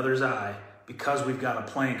in another's eye because we've got a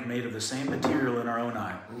plank made of the same material in our own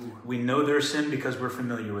eye. Ooh. We know their sin because we're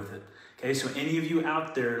familiar with it. Okay, so any of you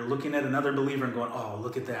out there looking at another believer and going, oh,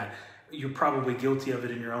 look at that, you're probably guilty of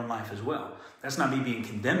it in your own life as well. That's not me being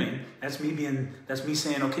condemning. That's me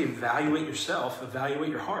saying, okay, evaluate yourself, evaluate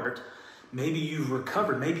your heart. Maybe you've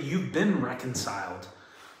recovered. Maybe you've been reconciled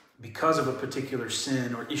because of a particular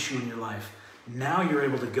sin or issue in your life. Now you're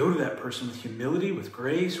able to go to that person with humility, with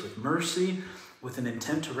grace, with mercy, with an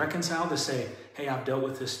intent to reconcile, to say, hey, I've dealt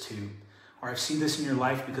with this too. Or I've seen this in your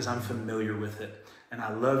life because I'm familiar with it. And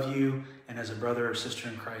I love you. And as a brother or sister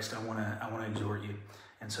in Christ, I want to exhort you.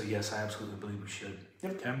 And so, yes, I absolutely believe we should.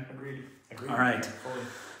 Yep. Okay? Agreed. All right.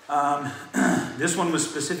 This one was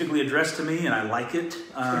specifically addressed to me, and I like it.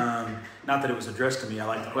 Not that it was addressed to me. I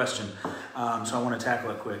like the question. So I want to tackle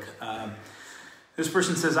it quick. This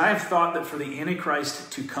person says, I have thought that for the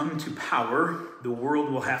Antichrist to come to power, the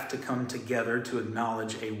world will have to come together to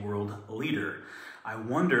acknowledge a world leader. I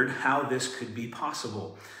wondered how this could be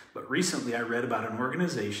possible. But recently I read about an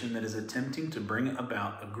organization that is attempting to bring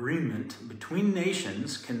about agreement between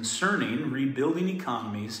nations concerning rebuilding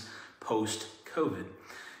economies post-COVID.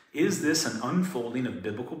 Is this an unfolding of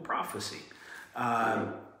biblical prophecy?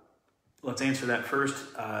 Let's answer that first.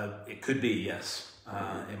 It could be, yes.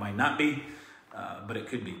 It might not be, but it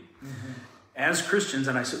could be. Mm-hmm. As Christians,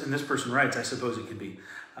 and this person writes, I suppose it could be.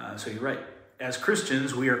 So you're right. As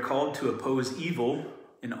Christians, we are called to oppose evil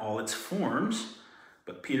in all its forms.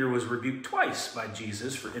 But Peter was rebuked twice by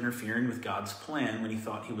Jesus for interfering with God's plan when he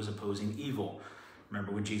thought he was opposing evil.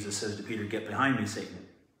 Remember what Jesus says to Peter, get behind me, Satan.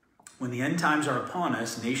 When the end times are upon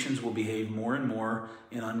us, nations will behave more and more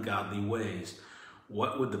in ungodly ways.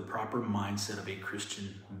 what would the proper mindset of a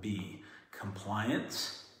Christian be?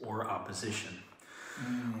 Compliance or opposition?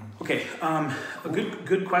 Okay, a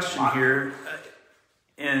good question here.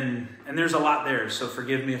 And there's a lot there, so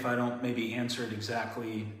forgive me if I don't maybe answer it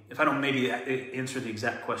exactly, if I don't maybe answer the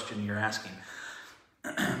exact question you're asking.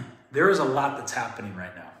 There is a lot that's happening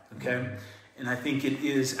right now, okay? And I think it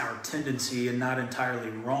is our tendency, and not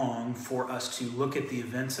entirely wrong, for us to look at the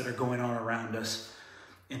events that are going on around us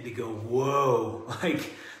and to go, whoa,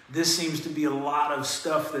 like this seems to be a lot of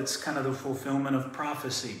stuff that's kind of the fulfillment of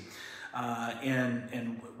prophecy.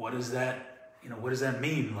 And what does that, what does that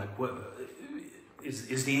mean? Like, what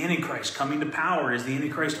is the Antichrist coming to power? Is the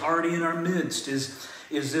Antichrist already in our midst? Is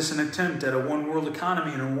this an attempt at a one world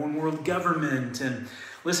economy and a one world government? And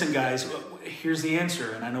listen, guys, here's the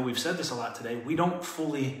answer. And I know we've said this a lot today. We don't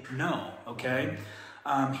fully know, okay?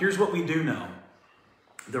 Here's what we do know.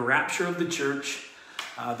 The rapture of the church,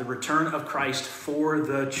 the return of Christ for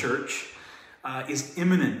the church is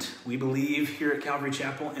imminent. We believe here at Calvary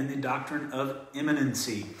Chapel in the doctrine of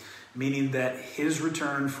imminency, meaning that his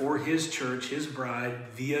return for his church, his bride,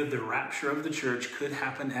 via the rapture of the church could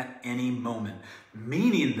happen at any moment.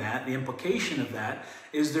 Meaning that, the implication of that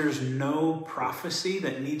is there's no prophecy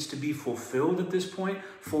that needs to be fulfilled at this point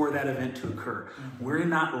for that event to occur. We're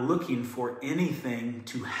not looking for anything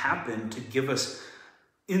to happen to give us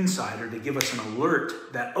insight or to give us an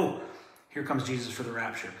alert that, oh, here comes Jesus for the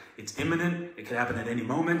rapture. It's imminent, it could happen at any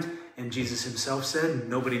moment, and Jesus himself said,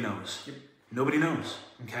 nobody knows. Nobody knows,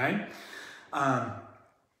 okay?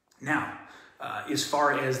 Now, as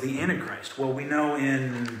far as the Antichrist, well, we know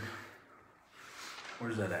in,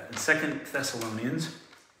 where's that at? In 2 Thessalonians,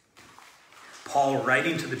 Paul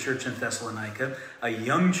writing to the church in Thessalonica, a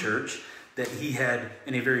young church that he had,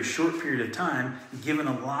 in a very short period of time, given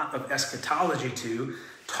a lot of eschatology to,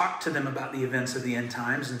 talked to them about the events of the end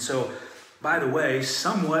times. And so, by the way,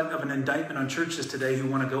 somewhat of an indictment on churches today who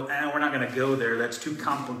want to go, we're not going to go there. That's too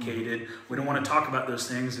complicated. We don't want to talk about those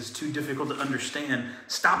things. It's too difficult to understand.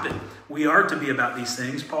 Stop it. We are to be about these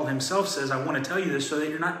things. Paul himself says, I want to tell you this so that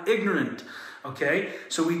you're not ignorant. Okay?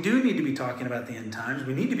 So we do need to be talking about the end times.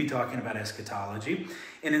 We need to be talking about eschatology.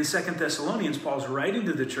 And in 2 Thessalonians, Paul's writing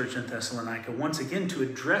to the church in Thessalonica once again to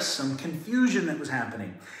address some confusion that was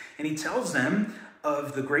happening. And he tells them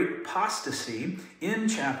of the great apostasy in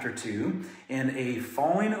chapter 2 and a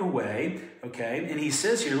falling away, okay? And he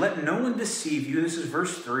says here, let no one deceive you. This is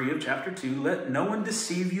verse 3 of chapter 2. Let no one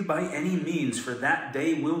deceive you by any means, for that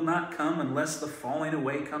day will not come unless the falling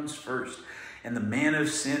away comes first. And the man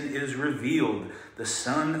of sin is revealed, the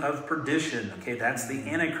son of perdition. Okay, that's the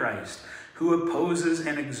Antichrist, who opposes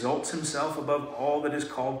and exalts himself above all that is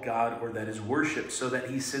called God or that is worshipped, so that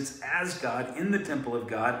he sits as God in the temple of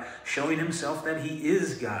God, showing himself that he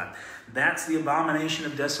is God. That's the abomination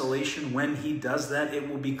of desolation. When he does that, it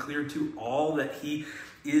will be clear to all that he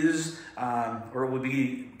is, or it will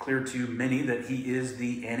be clear to many that he is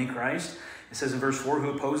the Antichrist. It says in verse 4, who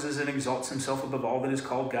opposes and exalts himself above all that is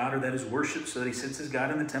called God or that is worshipped, so that he sits as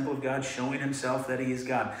God in the temple of God, showing himself that he is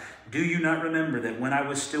God. Do you not remember that when I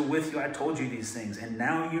was still with you, I told you these things? And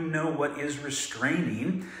now you know what is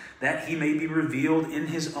restraining, that he may be revealed in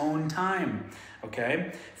his own time.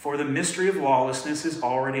 Okay? For the mystery of lawlessness is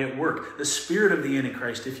already at work. The spirit of the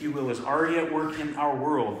Antichrist, if you will, is already at work in our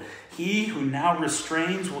world. He who now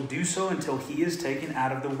restrains will do so until he is taken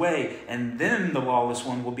out of the way, and then the lawless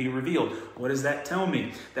one will be revealed. What does that tell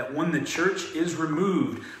me? That when the church is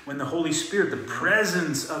removed, when the Holy Spirit, the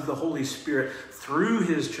presence of the Holy Spirit through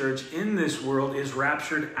his church in this world is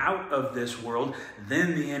raptured out of this world,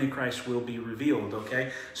 then the Antichrist will be revealed,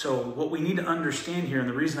 okay? So what we need to understand here, and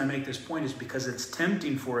the reason I make this point is because it's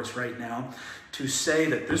tempting for us right now to say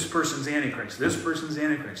that this person's Antichrist, this person's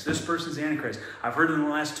Antichrist, this person's Antichrist. I've heard in the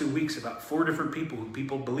last 2 weeks about 4 different people who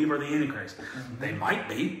people believe are the Antichrist. They might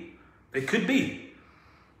be. They could be.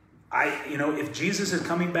 If Jesus is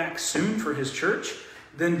coming back soon for his church,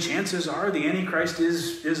 then chances are the Antichrist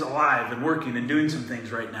is alive and working and doing some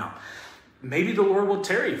things right now. Maybe the Lord will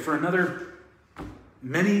tarry for another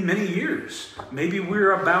many, many years. Maybe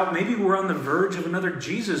we're on the verge of another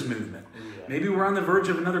Jesus movement. Maybe we're on the verge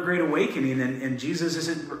of another great awakening and Jesus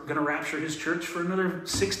isn't going to rapture his church for another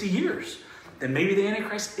 60 years. Then maybe the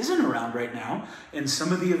Antichrist isn't around right now, and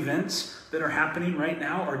some of the events that are happening right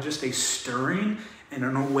now are just a stirring and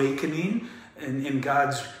an awakening. And in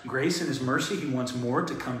God's grace and his mercy, he wants more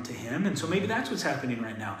to come to him. And so maybe that's what's happening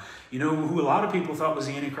right now. You know who a lot of people thought was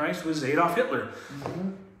the Antichrist was Adolf Hitler.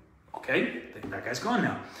 Okay, that guy's gone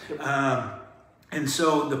now. And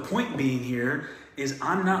so the point being here is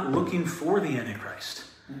I'm not looking for the Antichrist,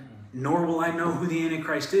 nor will I know who the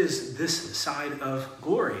Antichrist is this side of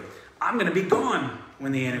glory. I'm going to be gone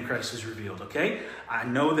when the Antichrist is revealed, okay? I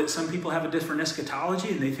know that some people have a different eschatology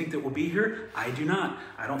and they think that we'll be here. I do not.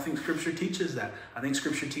 I don't think Scripture teaches that. I think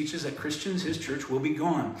Scripture teaches that Christians, his church, will be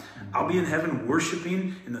gone. I'll be in heaven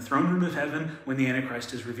worshiping in the throne room of heaven when the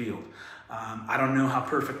Antichrist is revealed. I don't know how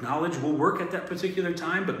perfect knowledge will work at that particular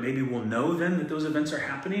time, but maybe we'll know then that those events are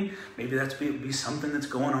happening. Maybe that's be something that's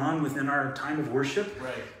going on within our time of worship.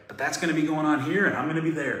 Right. But that's going to be going on here, and I'm going to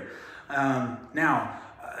be there. Now,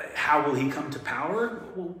 how will he come to power?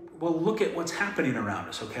 Well, look at what's happening around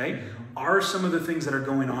us, okay? Mm-hmm. Are some of the things that are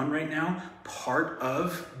going on right now part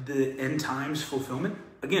of the end times fulfillment?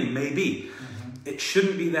 Again, maybe. Mm-hmm. It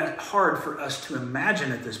shouldn't be that hard for us to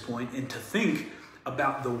imagine at this point and to think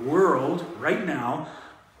about the world right now,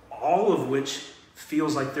 all of which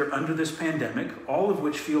feels like they're under this pandemic, all of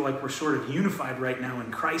which feel like we're sort of unified right now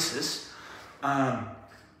in crisis, are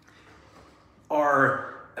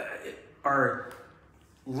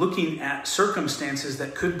looking at circumstances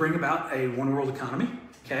that could bring about a one world economy.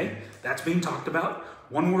 Okay, that's being talked about.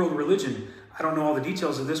 One world religion. I don't know all the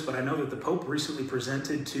details of this, but I know that the Pope recently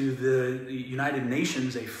presented to the United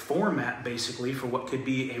Nations a format basically for what could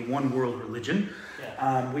be a one world religion.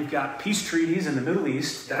 Yeah. We've got peace treaties in the Middle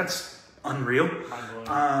East. That's unreal.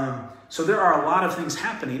 So there are a lot of things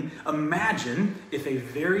happening. Imagine if a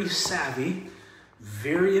very savvy,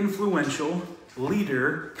 very influential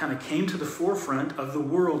leader kind of came to the forefront of the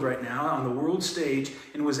world right now on the world stage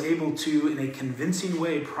and was able to, in a convincing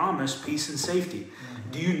way, promise peace and safety.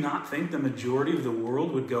 Mm-hmm. Do you not think the majority of the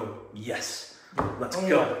world would go, yes, let's go?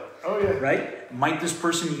 Yeah. Oh, yeah. Right? Might this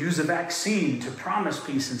person use a vaccine to promise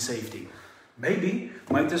peace and safety? Maybe.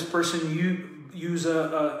 Might this person use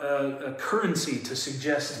a currency to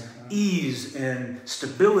suggest ease and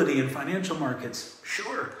stability in financial markets?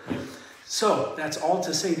 Sure. So that's all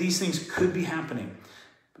to say these things could be happening.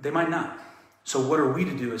 They might not. So what are we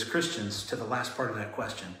to do as Christians to the last part of that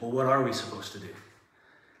question? Well, what are we supposed to do?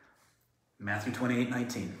 Matthew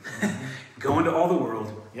 28:19. Go into all the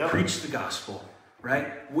world, preach the gospel,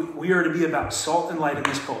 right? We are to be about salt and light in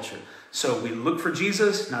this culture. So we look for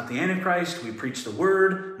Jesus, not the Antichrist. We preach the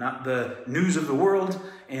word, not the news of the world,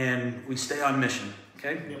 and we stay on mission,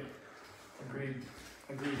 okay? Yep. Agreed.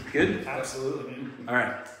 Good? Absolutely, man. All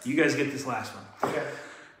right. You guys get this last one. Okay.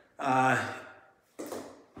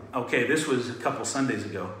 Okay, this was a couple Sundays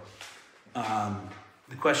ago.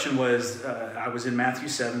 The question was, I was in Matthew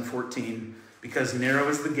 7:14, because narrow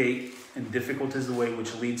is the gate and difficult is the way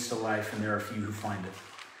which leads to life, and there are few who find it.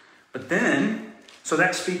 But then, so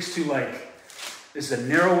that speaks to like, this is a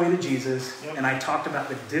narrow way to Jesus, and I talked about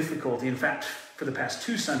the difficulty. In fact, for the past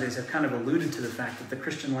 2 Sundays, I've kind of alluded to the fact that the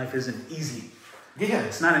Christian life isn't easy. Yeah.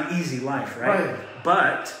 It's not an easy life, right?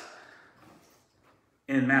 But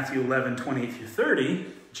in Matthew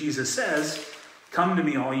 11:28-30, Jesus says, come to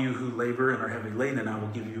me, all you who labor and are heavy laden, and I will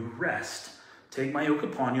give you rest. Take my yoke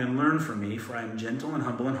upon you and learn from me, for I am gentle and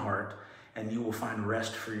humble in heart, and you will find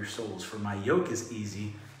rest for your souls. For my yoke is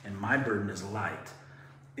easy and my burden is light.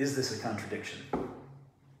 Is this a contradiction?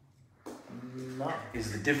 No.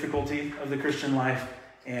 Is the difficulty of the Christian life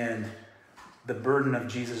and the burden of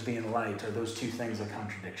Jesus being light, are those two things a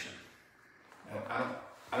contradiction?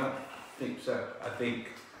 I don't think so. I think,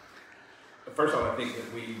 first of all, I think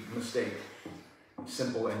that we mistake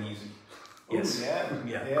simple and easy. Yes. Ooh,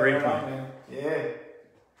 Yeah. Great point. Man. Yeah.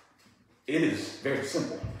 It is very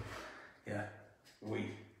simple. Yeah.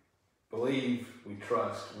 We believe, we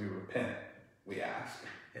trust, we repent, we ask,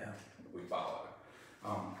 we follow.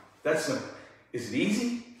 That's simple. Is it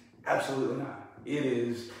easy? Absolutely not. It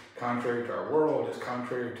is contrary to our world, it's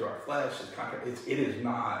contrary to our flesh, it is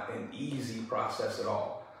not an easy process at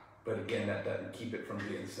all. But again, that doesn't keep it from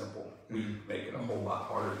being simple. We make it a whole lot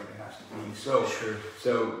harder than it has to be.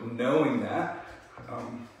 So knowing that,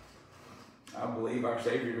 I believe our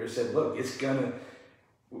Savior has said, look,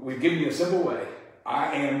 we've given you a simple way.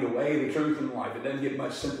 I am the way, the truth, and the life. It doesn't get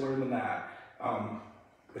much simpler than that.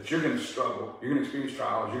 But you're going to struggle. You're going to experience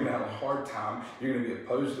trials. You're going to have a hard time. You're going to be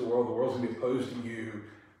opposed to the world. The world's going to be opposed to you.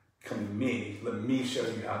 Come to me. Let me show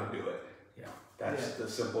you how to do it. Yeah, that's the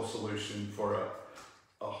simple solution for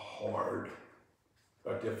a hard,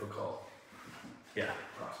 a difficult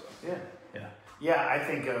process. Yeah, I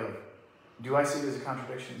think do I see it as a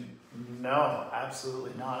contradiction? No,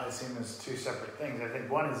 absolutely not. I see them as two separate things. I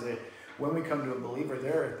think one is that when we come to a believer,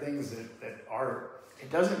 there are things that are,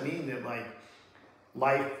 it doesn't mean that like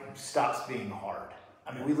life stops being hard.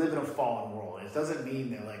 I mean, we live in a fallen world. It doesn't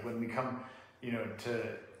mean that like when we come,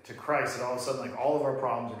 to Christ, that all of a sudden like all of our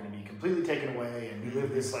problems are going to be completely taken away and we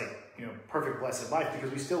live this like, perfect blessed life,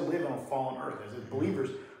 because we still live on a fallen earth. As believers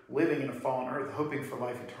living in a fallen earth, hoping for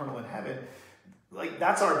life eternal in heaven, like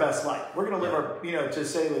that's our best life. We're going to live our, to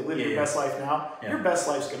say like live your best life now. Your best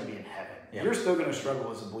life's going to be in heaven. Yeah. You're still going to struggle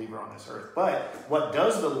as a believer on this earth. But what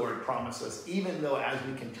does the Lord promise us, even though as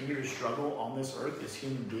we continue to struggle on this earth as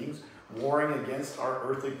human beings, warring against our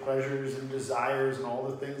earthly pleasures and desires and all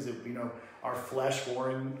the things that, our flesh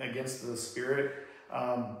warring against the spirit,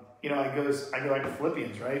 I go back to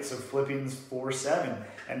Philippians, right? So Philippians 4:7,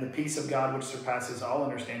 and the peace of God which surpasses all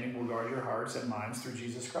understanding will guard your hearts and minds through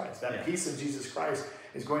Jesus Christ. That peace of Jesus Christ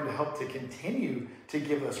is going to help to continue to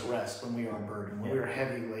give us rest when we are burdened, when we are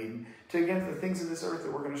heavy laden, to against the things of this earth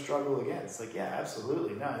that we're going to struggle against. Like, yeah,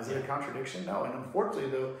 absolutely. No, is it a contradiction? No. And unfortunately,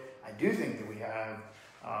 though, I do think that we have,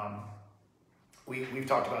 we've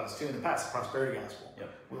talked about this too in the past, the prosperity gospel.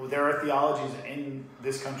 Yep. There are theologies in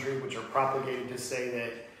this country which are propagated to say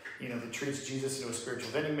that, that treats Jesus into a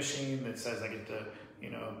spiritual vending machine, that says I get to,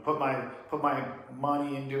 put my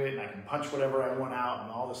money into it and I can punch whatever I want out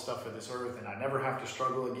and all this stuff of this earth and I never have to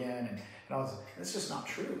struggle again and all this. It's just not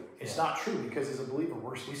true. It's not true because as a believer,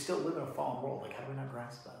 we still live in a fallen world. Like, how do we not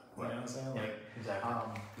grasp that? You know what I'm saying? Like,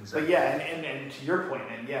 exactly. But yeah, and to your point,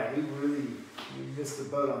 and yeah, we missed the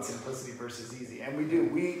boat on simplicity versus easy, and we do.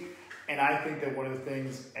 And I think that one of the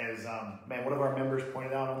things, as one of our members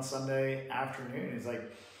pointed out on Sunday afternoon, is like,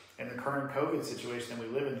 in the current COVID situation that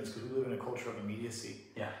we live in, is because we live in a culture of immediacy.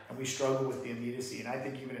 Yeah. And we struggle with the immediacy. And I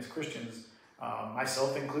think even as Christians,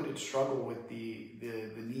 myself included, struggle with the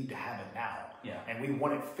need to have it now. Yeah. And we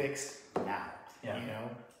want it fixed now. Yeah.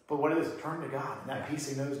 But what it is, turn to God, and that peace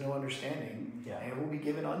He knows no understanding, and it will be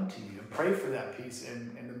given unto you. And pray for that peace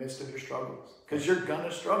in the midst of your struggles, because you're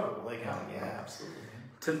gonna struggle. Like, absolutely.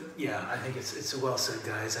 I think it's well said,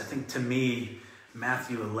 guys. I think to me,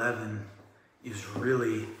 Matthew 11 is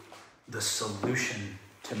really the solution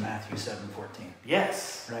to Matthew 7:14.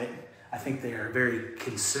 Yes. Right? I think they are very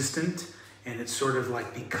consistent, and it's sort of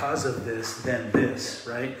like, because of this, then this,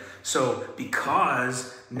 right? So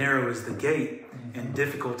because narrow is the gate and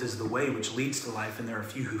difficult is the way which leads to life, and there are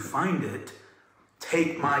few who find it,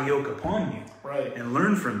 take my yoke upon you and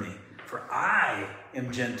learn from me. For I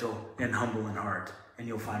am gentle and humble in heart, and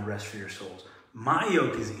you'll find rest for your souls. My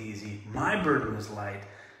yoke is easy, my burden is light.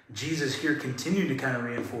 Jesus here continued to kind of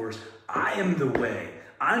reinforce, I am the way,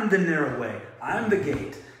 I'm the narrow way, I'm the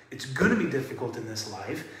gate. It's going to be difficult in this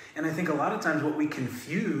life. And I think a lot of times what we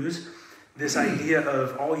confuse, this idea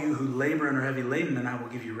of all you who labor and are heavy laden, and I will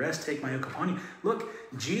give you rest, take my yoke upon you. Look,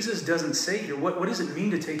 Jesus doesn't say here, what does it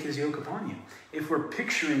mean to take His yoke upon you? If we're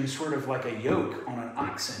picturing sort of like a yoke on an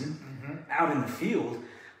oxen out in the field,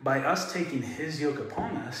 by us taking His yoke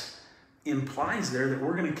upon us implies there that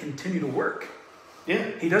we're going to continue to work.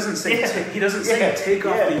 Yeah. He doesn't say take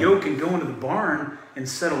off the yoke and go into the barn and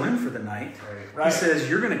settle in for the night. Right. He says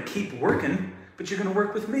you're going to keep working, but you're going to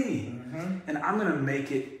work with me. And I'm going to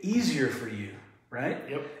make it easier for you, right?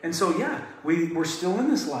 Yep. And so we're still in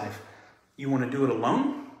this life. You want to do it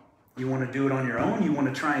alone? You want to do it on your own? You want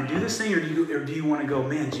to try and do this thing, or do you want to go,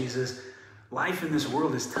 man, Jesus, life in this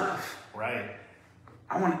world is tough. Right.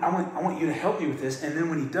 I want you to help me with this. And then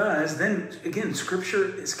when He does, then again,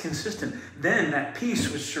 Scripture is consistent. Then that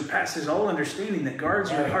peace which surpasses all understanding, that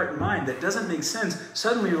guards your heart and mind, that doesn't make sense.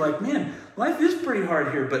 Suddenly you're like, man, life is pretty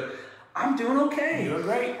hard here, but I'm doing okay. You're doing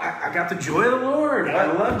great. I got the joy of the Lord. Yeah.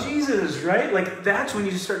 I love Jesus, right? Like, that's when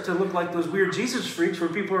you start to look like those weird Jesus freaks where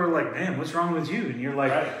people are like, man, what's wrong with you? And you're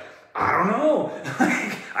like, I don't know.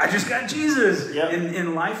 I just got Jesus. Yep.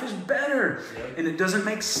 And life is better. Yep. And it doesn't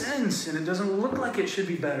make sense. And it doesn't look like it should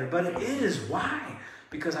be better. But it is. Why?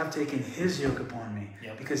 Because I've taken His yoke upon me.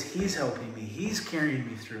 Yep. Because He's helping me. He's carrying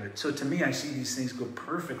me through it. So to me, I see these things go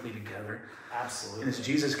perfectly together. Absolutely. And it's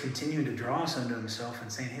Jesus continuing to draw us unto Himself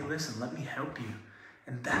and saying, hey, listen, let me help you.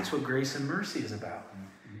 And that's what grace and mercy is about.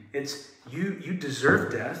 It's you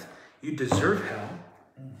deserve death. You deserve hell.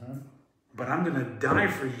 But I'm going to die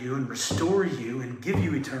for you and restore you and give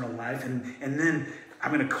you eternal life. And then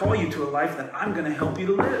I'm going to call you to a life that I'm going to help you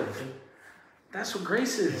to live. That's what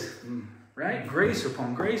grace is, right? Grace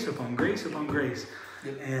upon grace upon grace upon grace.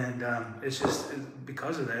 And it's just,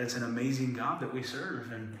 because of that, it's an amazing God that we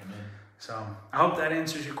serve. And so I hope that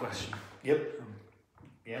answers your question. Yep.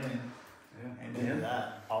 Yeah, man. Yeah. And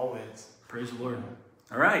that, always. Praise the Lord.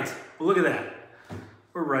 All right. Well, look at that.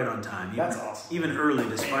 We're right on time. That's awesome. Even early,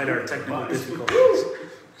 despite our technical difficulties.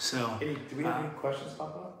 So, do we have any questions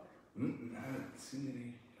pop up? I haven't seen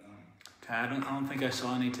any. I don't think I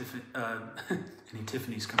saw any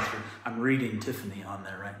Tiffany's come through. I'm reading Tiffany on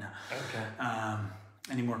there right now. Okay.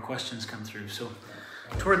 Any more questions come through? So,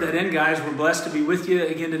 toward that end, guys, we're blessed to be with you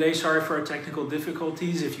again today. Sorry for our technical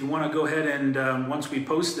difficulties. If you want to go ahead and once we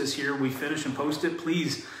post this here, we finish and post it,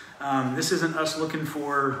 please. This isn't us looking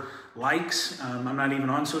for likes. I'm not even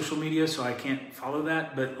on social media, so I can't follow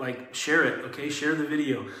that, but like share it, okay? Share the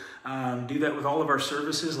video. Do that with all of our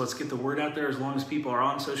services. Let's get the word out there. As long as people are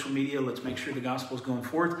on social media, let's make sure the gospel is going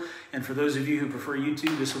forth. And for those of you who prefer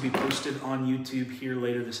YouTube, this will be posted on YouTube here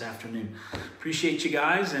later this afternoon. Appreciate you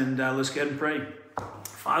guys, and let's go ahead and pray.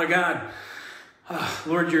 Father God,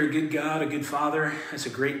 Lord, you're a good God, a good Father. It's a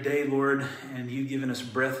great day, Lord, and you've given us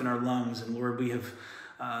breath in our lungs. And Lord, we have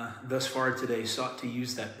thus far today sought to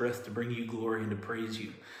use that breath to bring you glory and to praise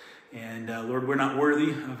you. And Lord, we're not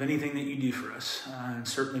worthy of anything that you do for us. And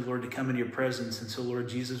certainly, Lord, to come into your presence. And so, Lord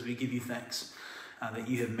Jesus, we give you thanks that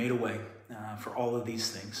you have made a way for all of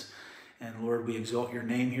these things. And Lord, we exalt your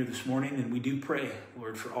name here this morning, and we do pray,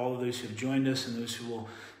 Lord, for all of those who have joined us and those who will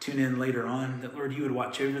tune in later on, that, Lord, you would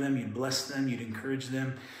watch over them, you'd bless them, you'd encourage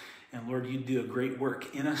them, and Lord, you'd do a great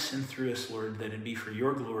work in us and through us, Lord, that it'd be for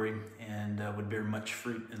your glory and would bear much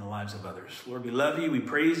fruit in the lives of others. Lord, we love you, we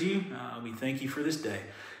praise you, we thank you for this day,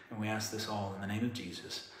 and we ask this all in the name of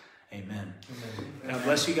Jesus. Amen. Amen. God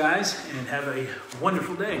bless you guys, and have a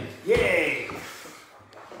wonderful day. Yay!